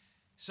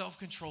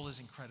 Self-control is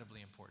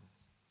incredibly important.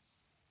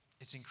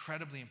 It's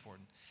incredibly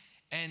important.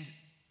 And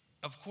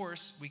of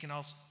course, we can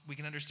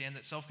understand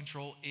that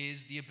self-control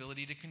is the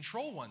ability to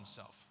control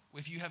oneself.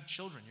 If you have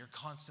children, you're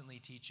constantly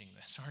teaching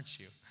this, aren't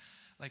you?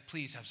 Like,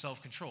 please have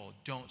self-control.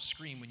 Don't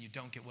scream when you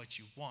don't get what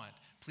you want.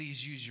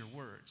 Please use your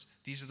words.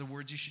 These are the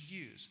words you should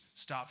use.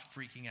 Stop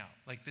freaking out.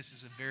 Like, this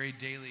is a very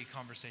daily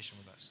conversation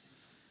with us.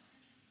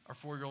 Our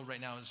 4-year-old right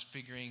now is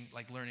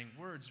learning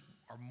words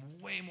are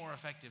way more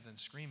effective than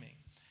screaming.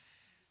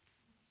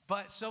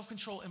 But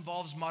self-control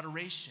involves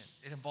moderation.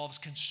 It involves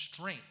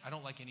constraint. I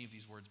don't like any of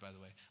these words, by the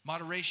way.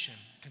 Moderation,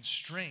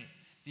 constraint,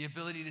 the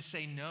ability to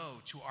say no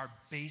to our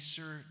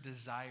baser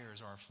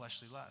desires or our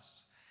fleshly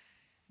lusts.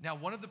 Now,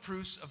 one of the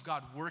proofs of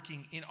God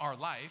working in our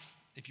life,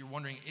 if you're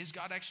wondering, is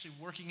God actually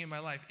working in my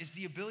life, is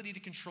the ability to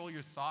control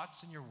your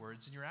thoughts and your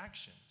words and your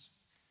actions.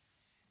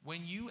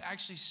 When you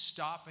actually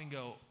stop and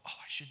go, oh,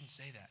 I shouldn't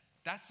say that.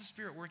 That's the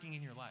Spirit working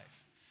in your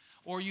life.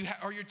 Or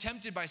you're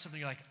tempted by something,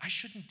 you're like, I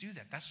shouldn't do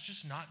that. That's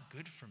just not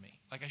good for me.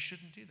 Like, I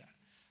shouldn't do that.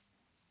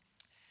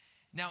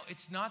 Now,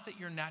 it's not that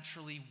you're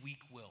naturally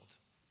weak-willed.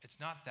 It's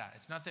not that.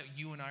 It's not that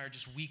you and I are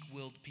just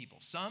weak-willed people.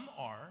 Some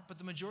are, but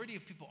the majority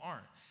of people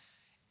aren't.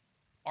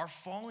 Our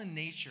fallen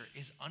nature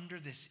is under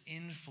this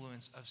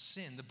influence of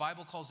sin. The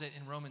Bible calls it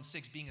in Romans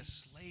 6, being a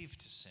slave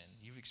to sin.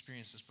 You've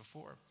experienced this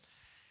before.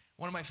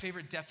 One of my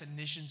favorite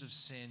definitions of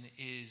sin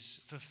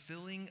is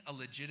fulfilling a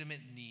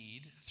legitimate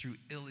need through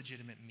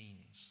illegitimate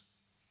means.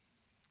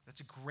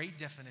 That's a great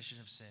definition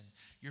of sin.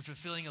 You're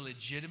fulfilling a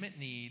legitimate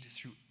need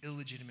through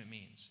illegitimate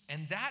means.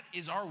 And that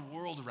is our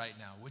world right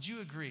now. Would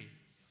you agree?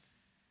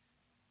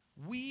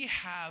 We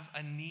have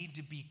a need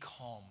to be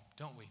calm,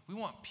 don't we? We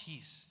want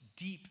peace,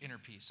 deep inner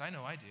peace. I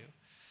know I do.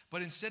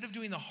 But instead of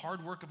doing the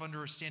hard work of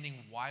understanding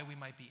why we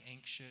might be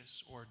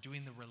anxious or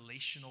doing the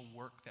relational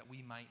work that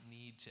we might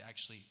need to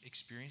actually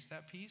experience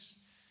that peace,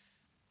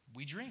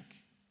 we drink,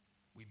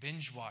 we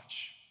binge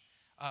watch.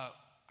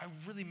 I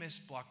really miss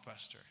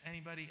Blockbuster.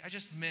 Anybody? I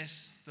just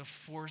miss the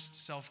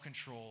forced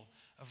self-control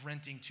of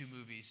renting 2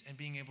 movies and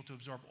being able to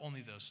absorb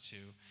only those 2.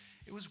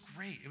 It was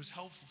great. It was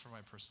helpful for my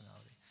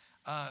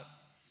personality.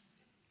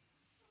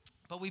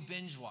 But we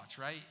binge watch,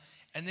 right?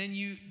 And then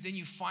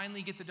you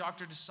finally get the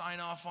doctor to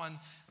sign off on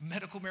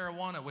medical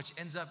marijuana, which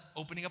ends up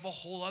opening up a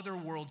whole other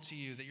world to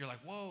you that you're like,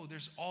 whoa,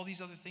 there's all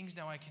these other things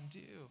now I can do.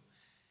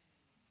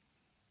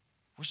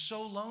 We're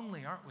so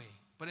lonely, aren't we?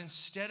 But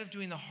instead of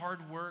doing the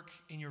hard work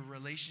in your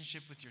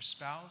relationship with your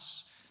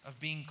spouse, of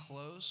being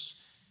close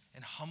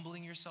and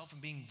humbling yourself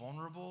and being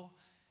vulnerable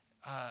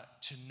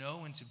to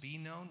know and to be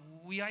known,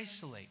 we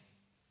isolate.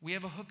 We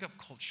have a hookup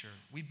culture.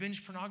 We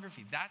binge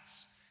pornography.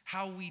 That's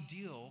how we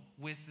deal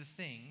with the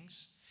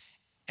things.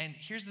 And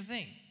here's the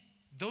thing.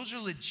 Those are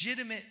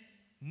legitimate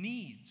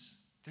needs.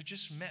 They're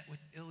just met with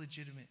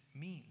illegitimate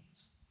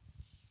means.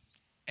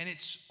 And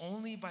it's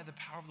only by the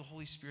power of the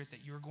Holy Spirit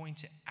that you're going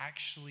to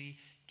actually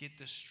get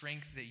the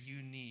strength that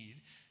you need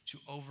to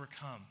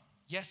overcome.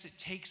 Yes, it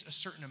takes a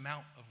certain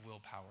amount of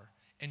willpower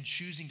and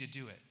choosing to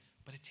do it,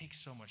 but it takes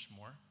so much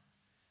more.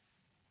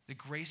 The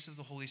grace of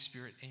the Holy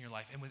Spirit in your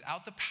life. And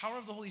without the power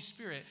of the Holy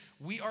Spirit,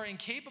 we are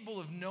incapable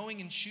of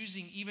knowing and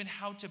choosing even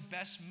how to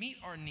best meet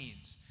our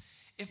needs.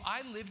 If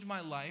I lived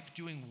my life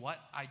doing what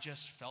I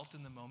just felt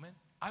in the moment,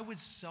 I would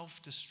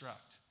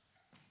self-destruct.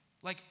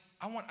 Like,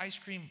 I want ice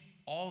cream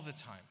all the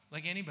time,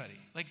 like anybody.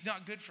 Like,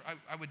 not good for,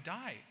 I would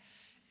die.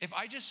 If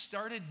I just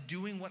started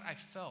doing what I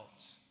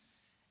felt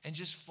and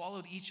just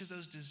followed each of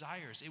those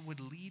desires, it would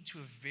lead to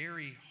a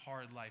very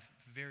hard life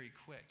very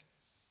quick.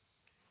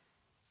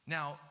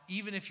 Now,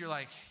 even if you're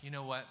like, you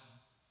know what,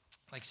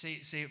 like say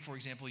for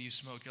example, you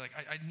smoke, you're like,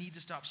 I need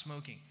to stop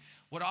smoking.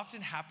 What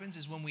often happens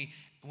is when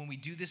we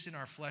do this in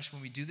our flesh,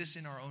 when we do this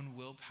in our own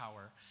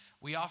willpower,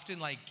 we often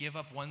like give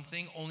up one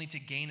thing only to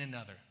gain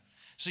another.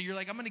 So you're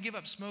like, I'm going to give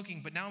up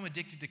smoking, but now I'm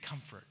addicted to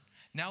comfort.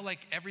 Now, like,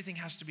 everything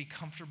has to be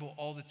comfortable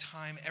all the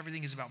time.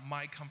 Everything is about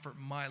my comfort,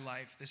 my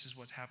life. This is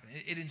what's happening.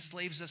 It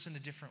enslaves us in a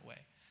different way.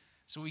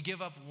 So we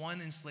give up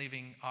one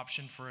enslaving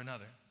option for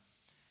another.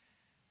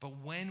 But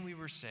when we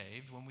were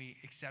saved, when we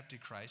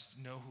accepted Christ,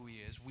 know who he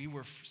is, we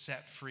were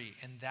set free.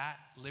 And that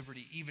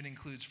liberty even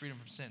includes freedom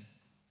from sin.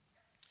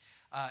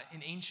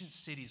 In ancient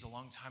cities a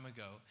long time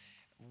ago,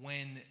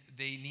 when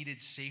they needed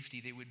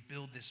safety, they would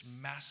build this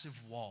massive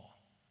wall.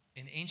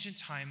 In ancient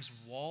times,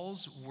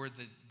 walls were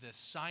the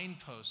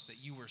signpost that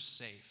you were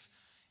safe.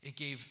 It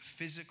gave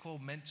physical,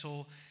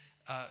 mental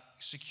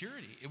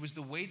security. It was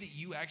the way that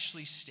you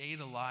actually stayed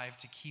alive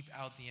to keep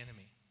out the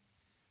enemy.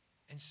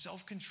 And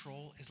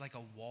self-control is like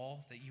a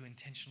wall that you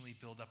intentionally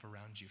build up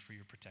around you for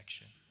your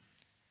protection.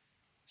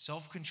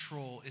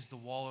 Self-control is the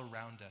wall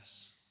around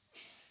us.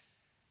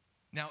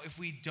 Now, if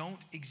we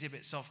don't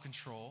exhibit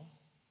self-control,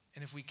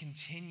 and if we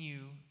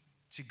continue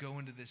to go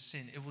into this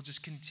sin, it will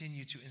just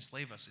continue to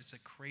enslave us. It's a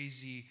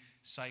crazy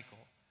cycle.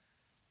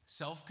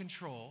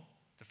 Self-control,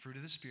 the fruit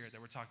of the Spirit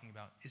that we're talking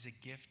about, is a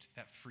gift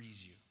that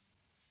frees you.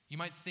 You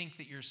might think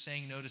that you're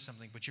saying no to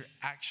something, but you're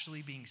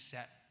actually being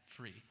set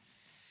free.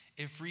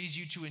 It frees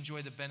you to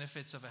enjoy the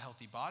benefits of a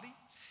healthy body.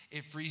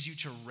 It frees you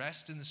to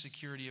rest in the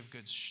security of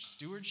good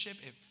stewardship.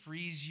 It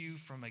frees you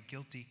from a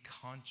guilty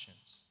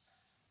conscience.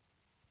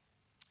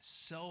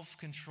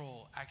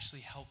 Self-control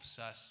actually helps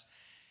us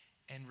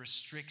and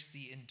restricts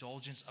the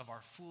indulgence of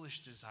our foolish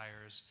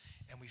desires,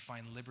 and we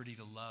find liberty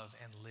to love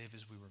and live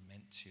as we were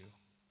meant to.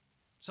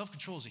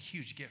 Self-control is a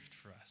huge gift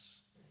for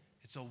us.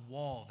 It's a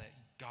wall that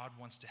God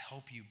wants to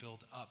help you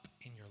build up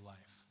in your life.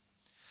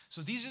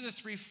 So these are the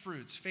 3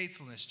 fruits: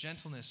 faithfulness,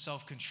 gentleness,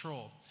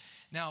 self-control.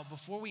 Now,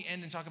 before we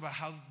end and talk about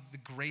how the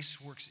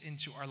grace works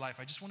into our life,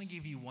 I just want to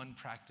give you one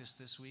practice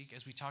this week.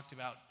 As we talked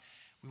about,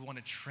 we want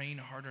to train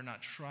harder,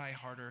 not try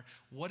harder.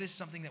 What is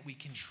something that we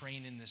can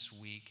train in this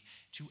week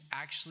to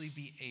actually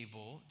be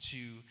able to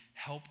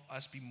help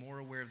us be more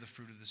aware of the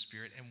fruit of the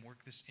Spirit and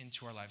work this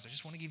into our lives? I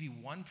just want to give you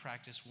one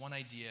practice, one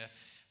idea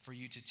for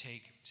you to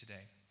take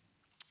today.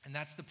 And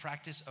that's the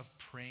practice of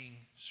praying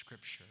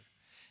Scripture.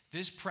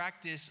 This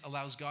practice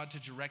allows God to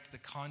direct the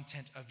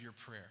content of your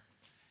prayer.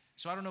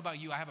 So I don't know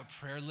about you, I have a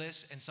prayer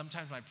list, and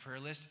sometimes my prayer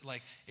list,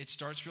 like, it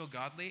starts real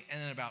godly,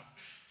 and then about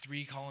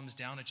 3 columns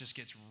down, it just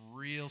gets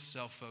real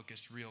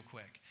self-focused real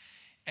quick.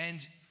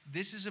 And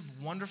this is a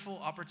wonderful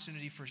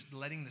opportunity for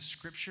letting the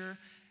scripture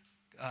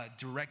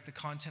direct the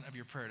content of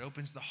your prayer. It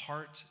opens the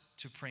heart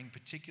to praying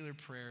particular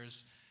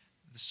prayers,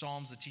 the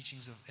Psalms, the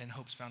teachings and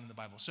hopes found in the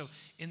Bible. So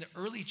in the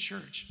early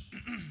church,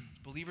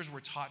 believers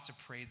were taught to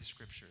pray the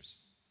scriptures.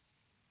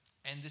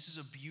 And this is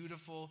a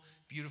beautiful,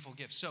 beautiful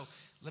gift. So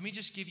let me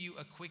just give you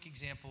a quick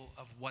example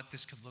of what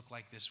this could look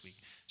like this week.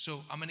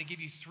 So I'm going to give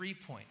you 3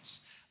 points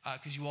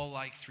because you all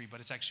like 3,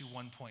 but it's actually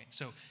 1 point.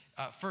 So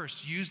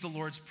first, use the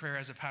Lord's Prayer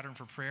as a pattern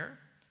for prayer.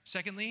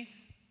 Secondly,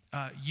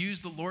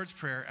 use the Lord's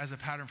Prayer as a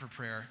pattern for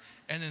prayer.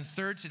 And then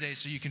third today,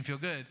 so you can feel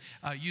good,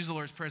 use the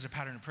Lord's Prayer as a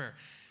pattern of prayer.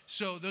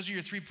 So those are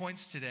your 3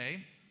 points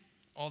today,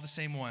 all the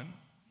same one.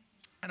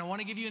 And I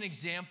want to give you an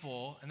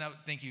example, and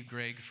thank you,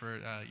 Greg, for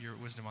your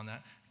wisdom on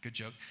that. Good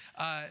joke.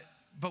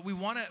 But we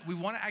want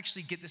to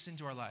actually get this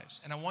into our lives.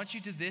 And I want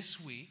you to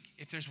this week,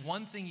 if there's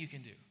one thing you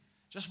can do,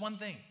 just one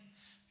thing,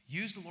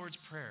 use the Lord's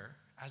Prayer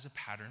as a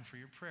pattern for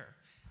your prayer.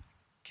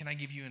 Can I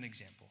give you an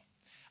example?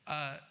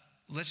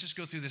 Let's just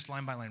go through this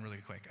line by line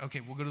really quick. Okay,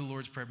 we'll go to the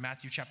Lord's Prayer,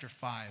 Matthew chapter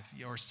 5,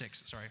 or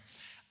 6, sorry.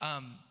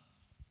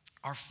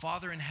 Our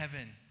Father in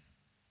heaven,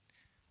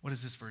 what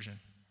is this version?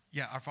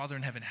 Yeah, our Father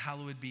in heaven,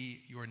 hallowed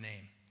be your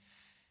name.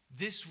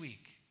 This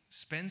week,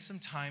 spend some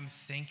time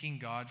thanking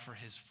God for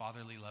his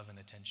fatherly love and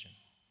attention.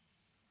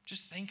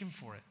 Just thank him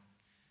for it.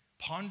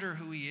 Ponder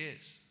who he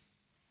is.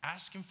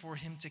 Ask him for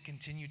him to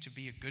continue to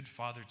be a good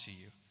father to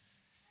you.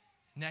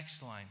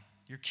 Next line,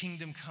 your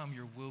kingdom come,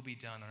 your will be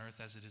done on earth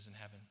as it is in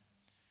heaven.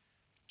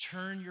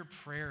 Turn your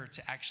prayer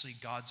to actually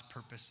God's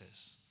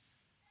purposes.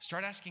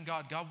 Start asking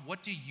God,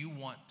 what do you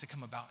want to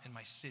come about in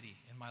my city,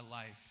 in my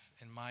life,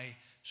 in my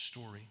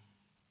story?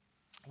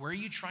 Where are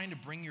you trying to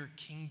bring your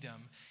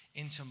kingdom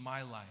into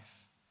my life?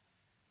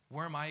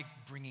 Where am I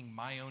bringing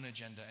my own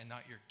agenda and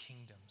not your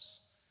kingdom's?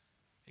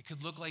 It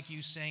could look like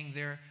you saying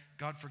there,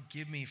 God,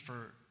 forgive me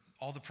for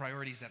all the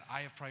priorities that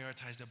I have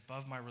prioritized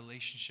above my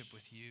relationship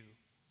with you.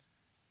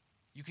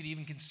 You could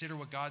even consider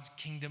what God's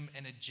kingdom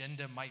and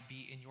agenda might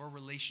be in your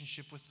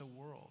relationship with the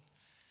world.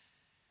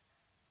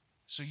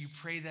 So you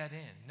pray that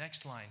in.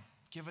 Next line,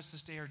 give us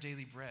this day our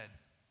daily bread.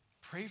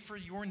 Pray for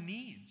your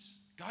needs.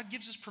 God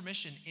gives us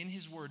permission in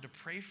his word to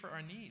pray for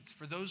our needs,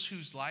 for those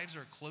whose lives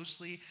are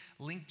closely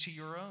linked to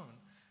your own.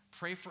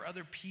 Pray for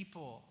other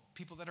people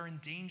that are in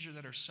danger,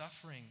 that are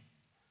suffering.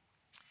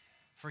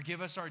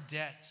 Forgive us our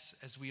debts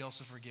as we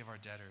also forgive our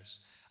debtors.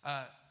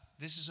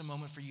 This is a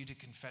moment for you to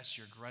confess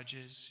your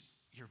grudges,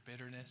 your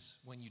bitterness,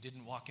 when you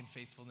didn't walk in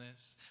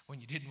faithfulness, when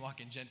you didn't walk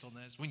in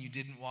gentleness, when you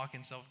didn't walk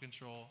in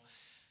self-control.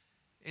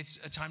 It's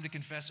a time to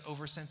confess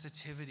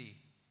oversensitivity.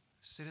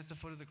 Sit at the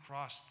foot of the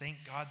cross. Thank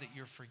God that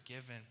you're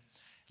forgiven.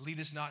 Lead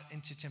us not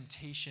into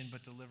temptation,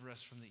 but deliver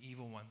us from the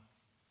evil one.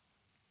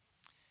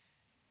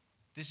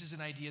 This is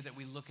an idea that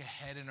we look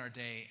ahead in our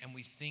day and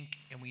we think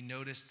and we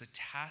notice the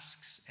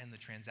tasks and the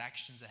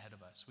transactions ahead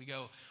of us. We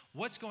go,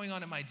 what's going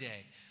on in my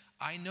day?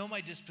 I know my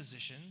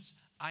dispositions.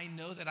 I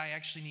know that I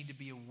actually need to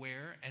be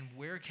aware, and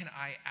where can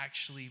I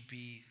actually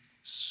be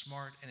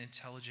smart and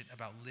intelligent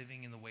about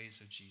living in the ways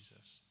of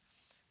Jesus?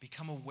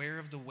 Become aware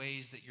of the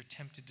ways that you're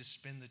tempted to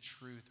spin the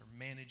truth or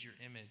manage your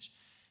image.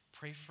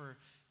 Pray for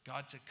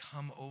God to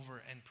come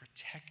over and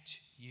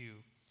protect you.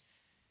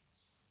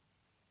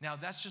 Now,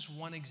 that's just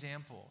one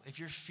example. If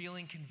you're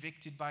feeling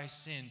convicted by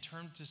sin,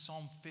 turn to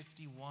Psalm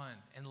 51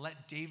 and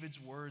let David's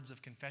words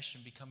of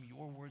confession become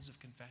your words of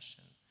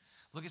confession.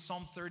 Look at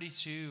Psalm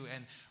 32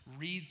 and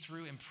read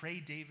through and pray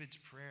David's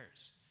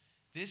prayers.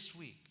 This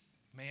week,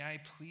 may I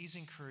please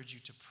encourage you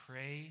to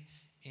pray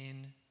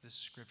in the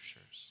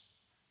scriptures.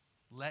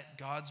 Let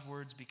God's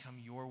words become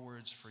your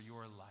words for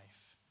your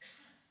life.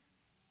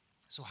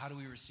 So how do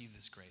we receive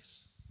this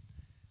grace?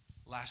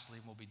 Lastly,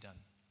 we'll be done.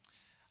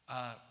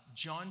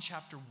 John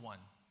chapter 1,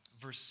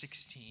 verse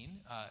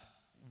 16,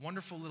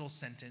 wonderful little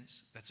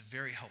sentence that's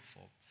very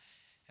helpful.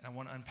 And I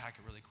want to unpack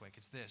it really quick.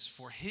 It's this: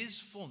 for his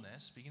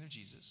fullness, speaking of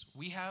Jesus,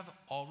 we have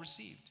all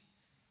received,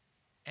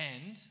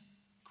 and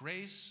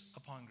grace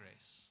upon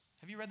grace.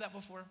 Have you read that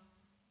before?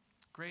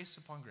 Grace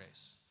upon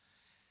grace.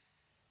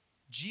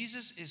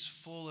 Jesus is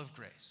full of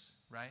grace,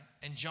 right?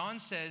 And John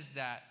says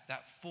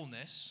that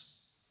fullness,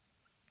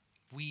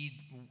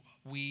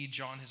 we,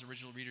 John, his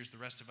original readers, the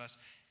rest of us,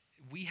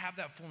 we have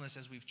that fullness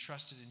as we've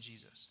trusted in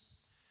Jesus.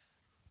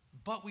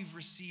 But we've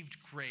received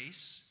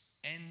grace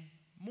and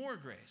more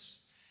grace.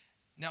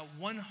 Now,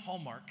 one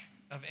hallmark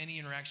of any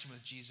interaction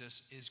with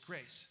Jesus is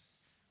grace.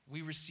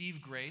 We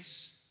receive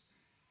grace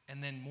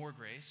and then more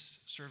grace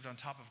served on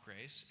top of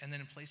grace, and then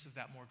in place of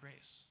that, more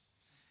grace.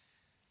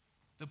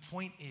 The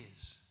point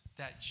is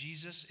that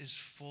Jesus is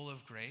full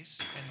of grace,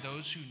 and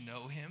those who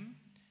know him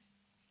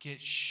get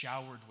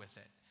showered with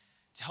it.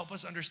 To help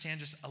us understand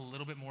just a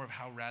little bit more of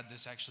how rad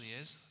this actually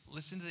is,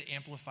 listen to the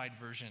Amplified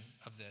version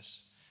of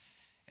this.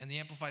 And the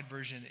Amplified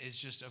version is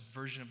just a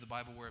version of the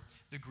Bible where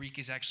the Greek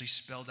is actually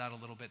spelled out a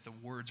little bit. The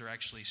words are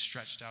actually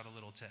stretched out a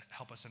little to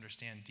help us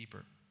understand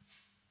deeper.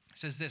 It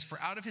says this, for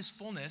out of his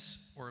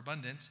fullness or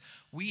abundance,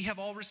 we have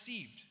all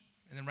received.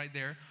 And then right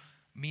there,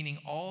 meaning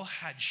all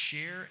had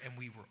share and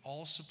we were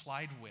all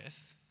supplied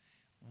with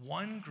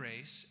one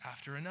grace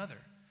after another,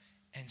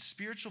 and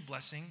spiritual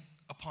blessing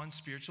upon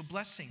spiritual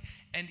blessing,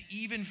 and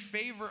even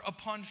favor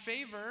upon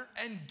favor,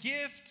 and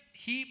gift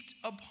heaped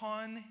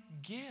upon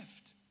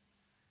gift.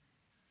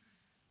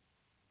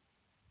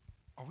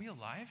 Are we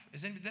alive?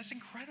 That's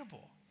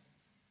incredible.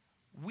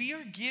 We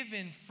are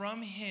given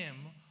from him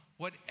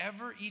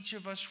whatever each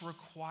of us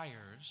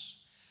requires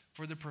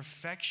for the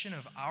perfection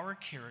of our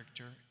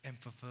character and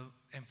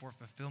for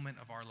fulfillment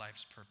of our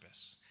life's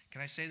purpose.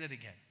 Can I say that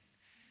again?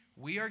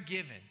 We are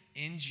given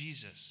in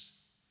Jesus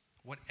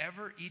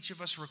whatever each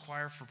of us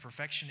require for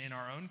perfection in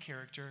our own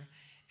character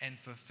and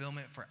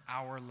fulfillment for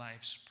our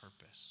life's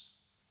purpose.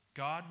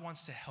 God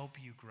wants to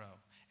help you grow,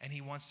 and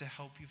he wants to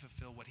help you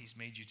fulfill what he's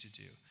made you to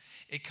do.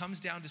 It comes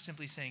down to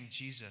simply saying,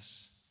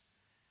 Jesus,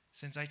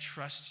 since I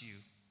trust you,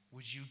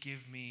 would you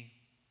give me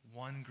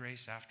one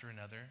grace after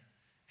another,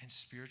 and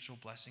spiritual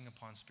blessing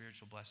upon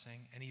spiritual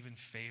blessing, and even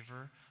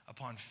favor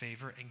upon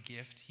favor, and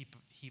gift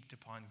heaped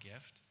upon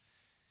gift?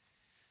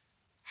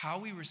 How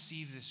we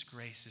receive this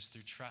grace is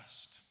through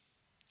trust.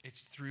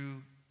 It's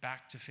through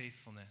back to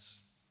faithfulness.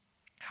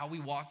 How we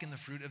walk in the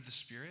fruit of the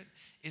Spirit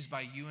is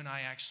by you and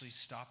I actually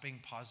stopping,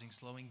 pausing,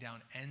 slowing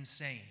down, and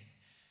saying,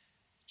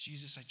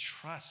 Jesus, I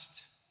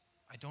trust.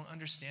 I don't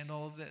understand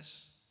all of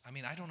this.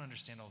 I don't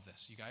understand all of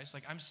this, you guys.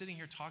 I'm sitting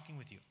here talking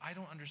with you. I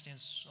don't understand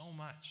so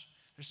much.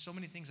 There's so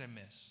many things I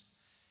miss.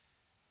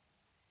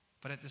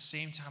 But at the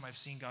same time, I've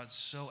seen God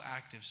so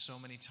active so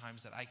many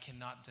times that I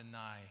cannot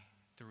deny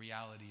the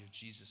reality of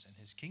Jesus and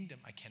his kingdom.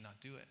 I cannot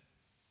do it.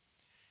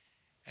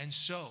 And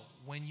so,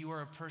 when you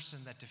are a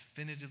person that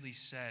definitively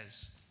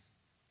says,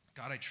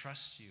 God, I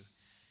trust you,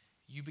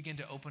 you begin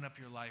to open up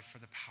your life for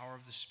the power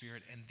of the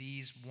Spirit and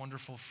these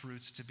wonderful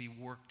fruits to be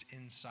worked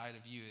inside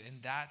of you.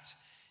 And that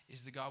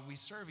is the God we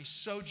serve. He's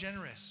so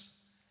generous.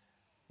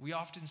 We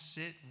often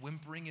sit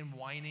whimpering and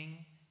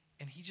whining,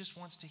 and he just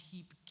wants to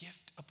heap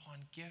gift upon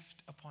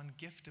gift upon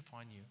gift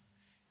upon you.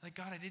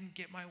 God, I didn't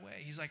get my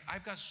way. He's like,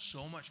 I've got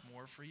so much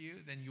more for you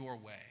than your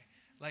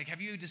way.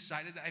 Have you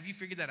decided that? Have you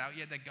figured that out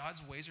yet? That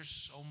God's ways are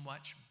so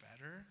much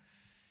better?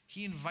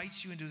 He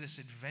invites you into this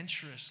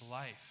adventurous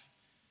life.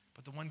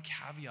 But the one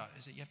caveat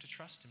is that you have to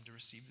trust him to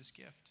receive this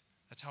gift.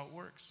 That's how it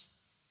works.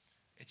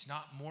 It's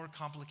not more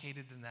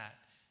complicated than that.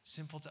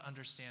 Simple to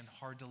understand,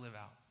 hard to live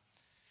out.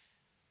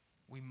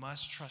 We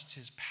must trust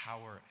his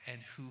power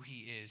and who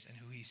he is and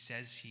who he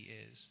says he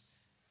is.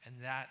 And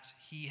that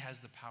he has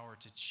the power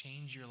to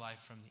change your life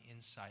from the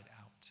inside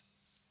out.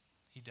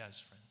 He does,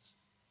 friends.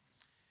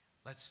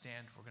 Let's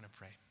stand. We're going to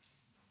pray.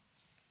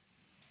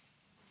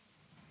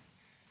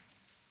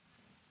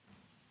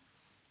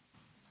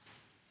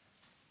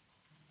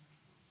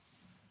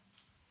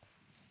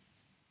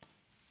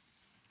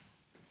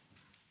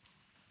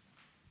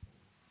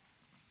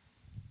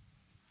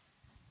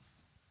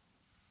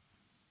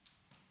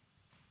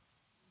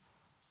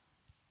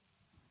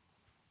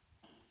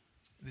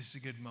 This is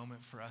a good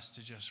moment for us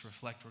to just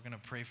reflect. We're going to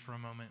pray for a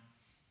moment.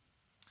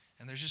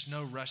 And there's just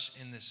no rush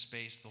in this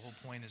space. The whole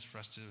point is for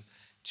us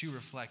to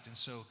reflect. And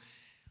so,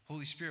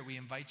 Holy Spirit, we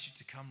invite you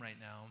to come right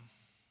now.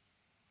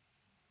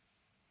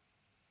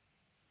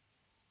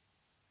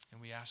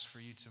 And we ask for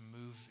you to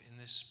move in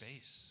this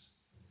space,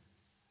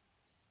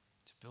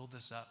 to build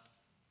us up,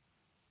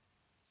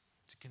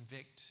 to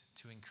convict,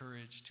 to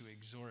encourage, to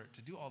exhort,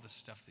 to do all the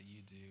stuff that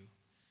you do.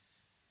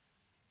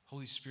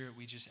 Holy Spirit,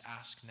 we just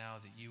ask now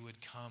that you would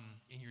come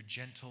in your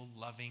gentle,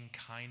 loving,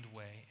 kind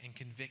way and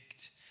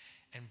convict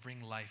and bring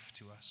life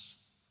to us.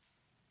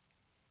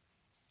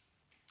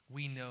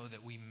 We know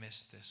that we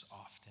miss this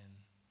often.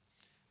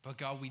 But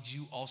God, we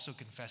do also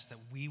confess that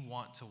we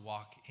want to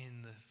walk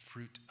in the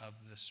fruit of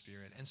the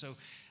Spirit. And so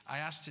I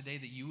ask today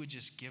that you would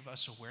just give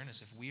us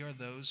awareness. If we are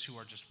those who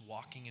are just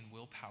walking in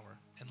willpower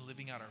and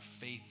living out our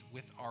faith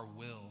with our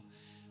will,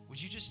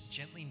 would you just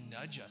gently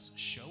nudge us,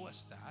 show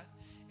us that,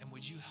 and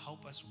would you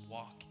help us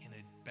walk in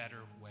a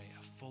better way,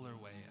 a fuller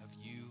way of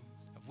you,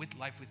 of with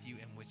life with you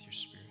and with your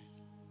Spirit.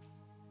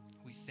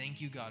 We thank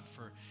you, God,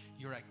 for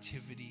your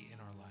activity in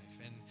our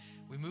life. And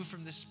we move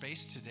from this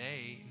space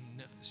today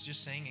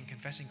just saying and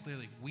confessing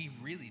clearly, we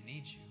really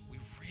need you. We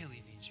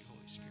really need you,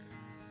 Holy Spirit.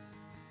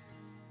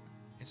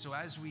 And so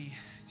as we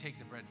take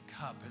the bread and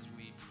cup, as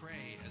we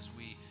pray, as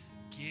we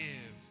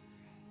give,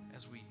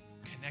 as we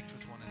connect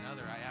with one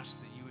another, I ask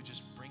that you would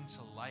just bring to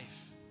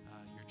life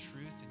your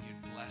truth and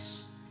you'd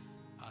bless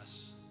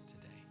us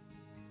today.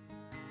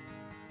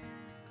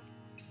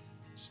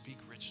 Speak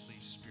richly,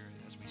 Spirit,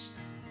 as we sing.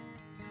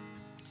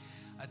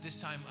 At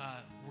this time,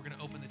 we're going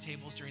to open the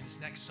tables during this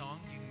next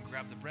song. You can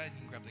grab the bread,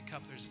 you can grab the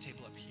cup. There's a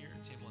table up here,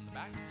 a table in the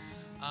back.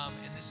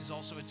 And this is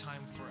also a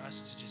time for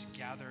us to just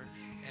gather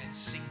and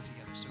sing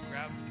together. So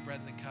grab the bread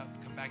and the cup,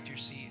 come back to your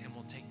seat, and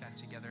we'll take that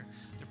together.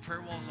 The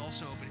prayer wall is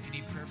also open. If you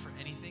need prayer for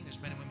anything,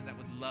 there's men and women that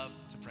would love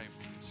to pray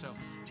for you. So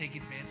take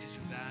advantage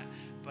of that.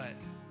 But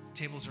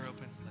tables are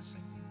open. Let's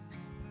sing.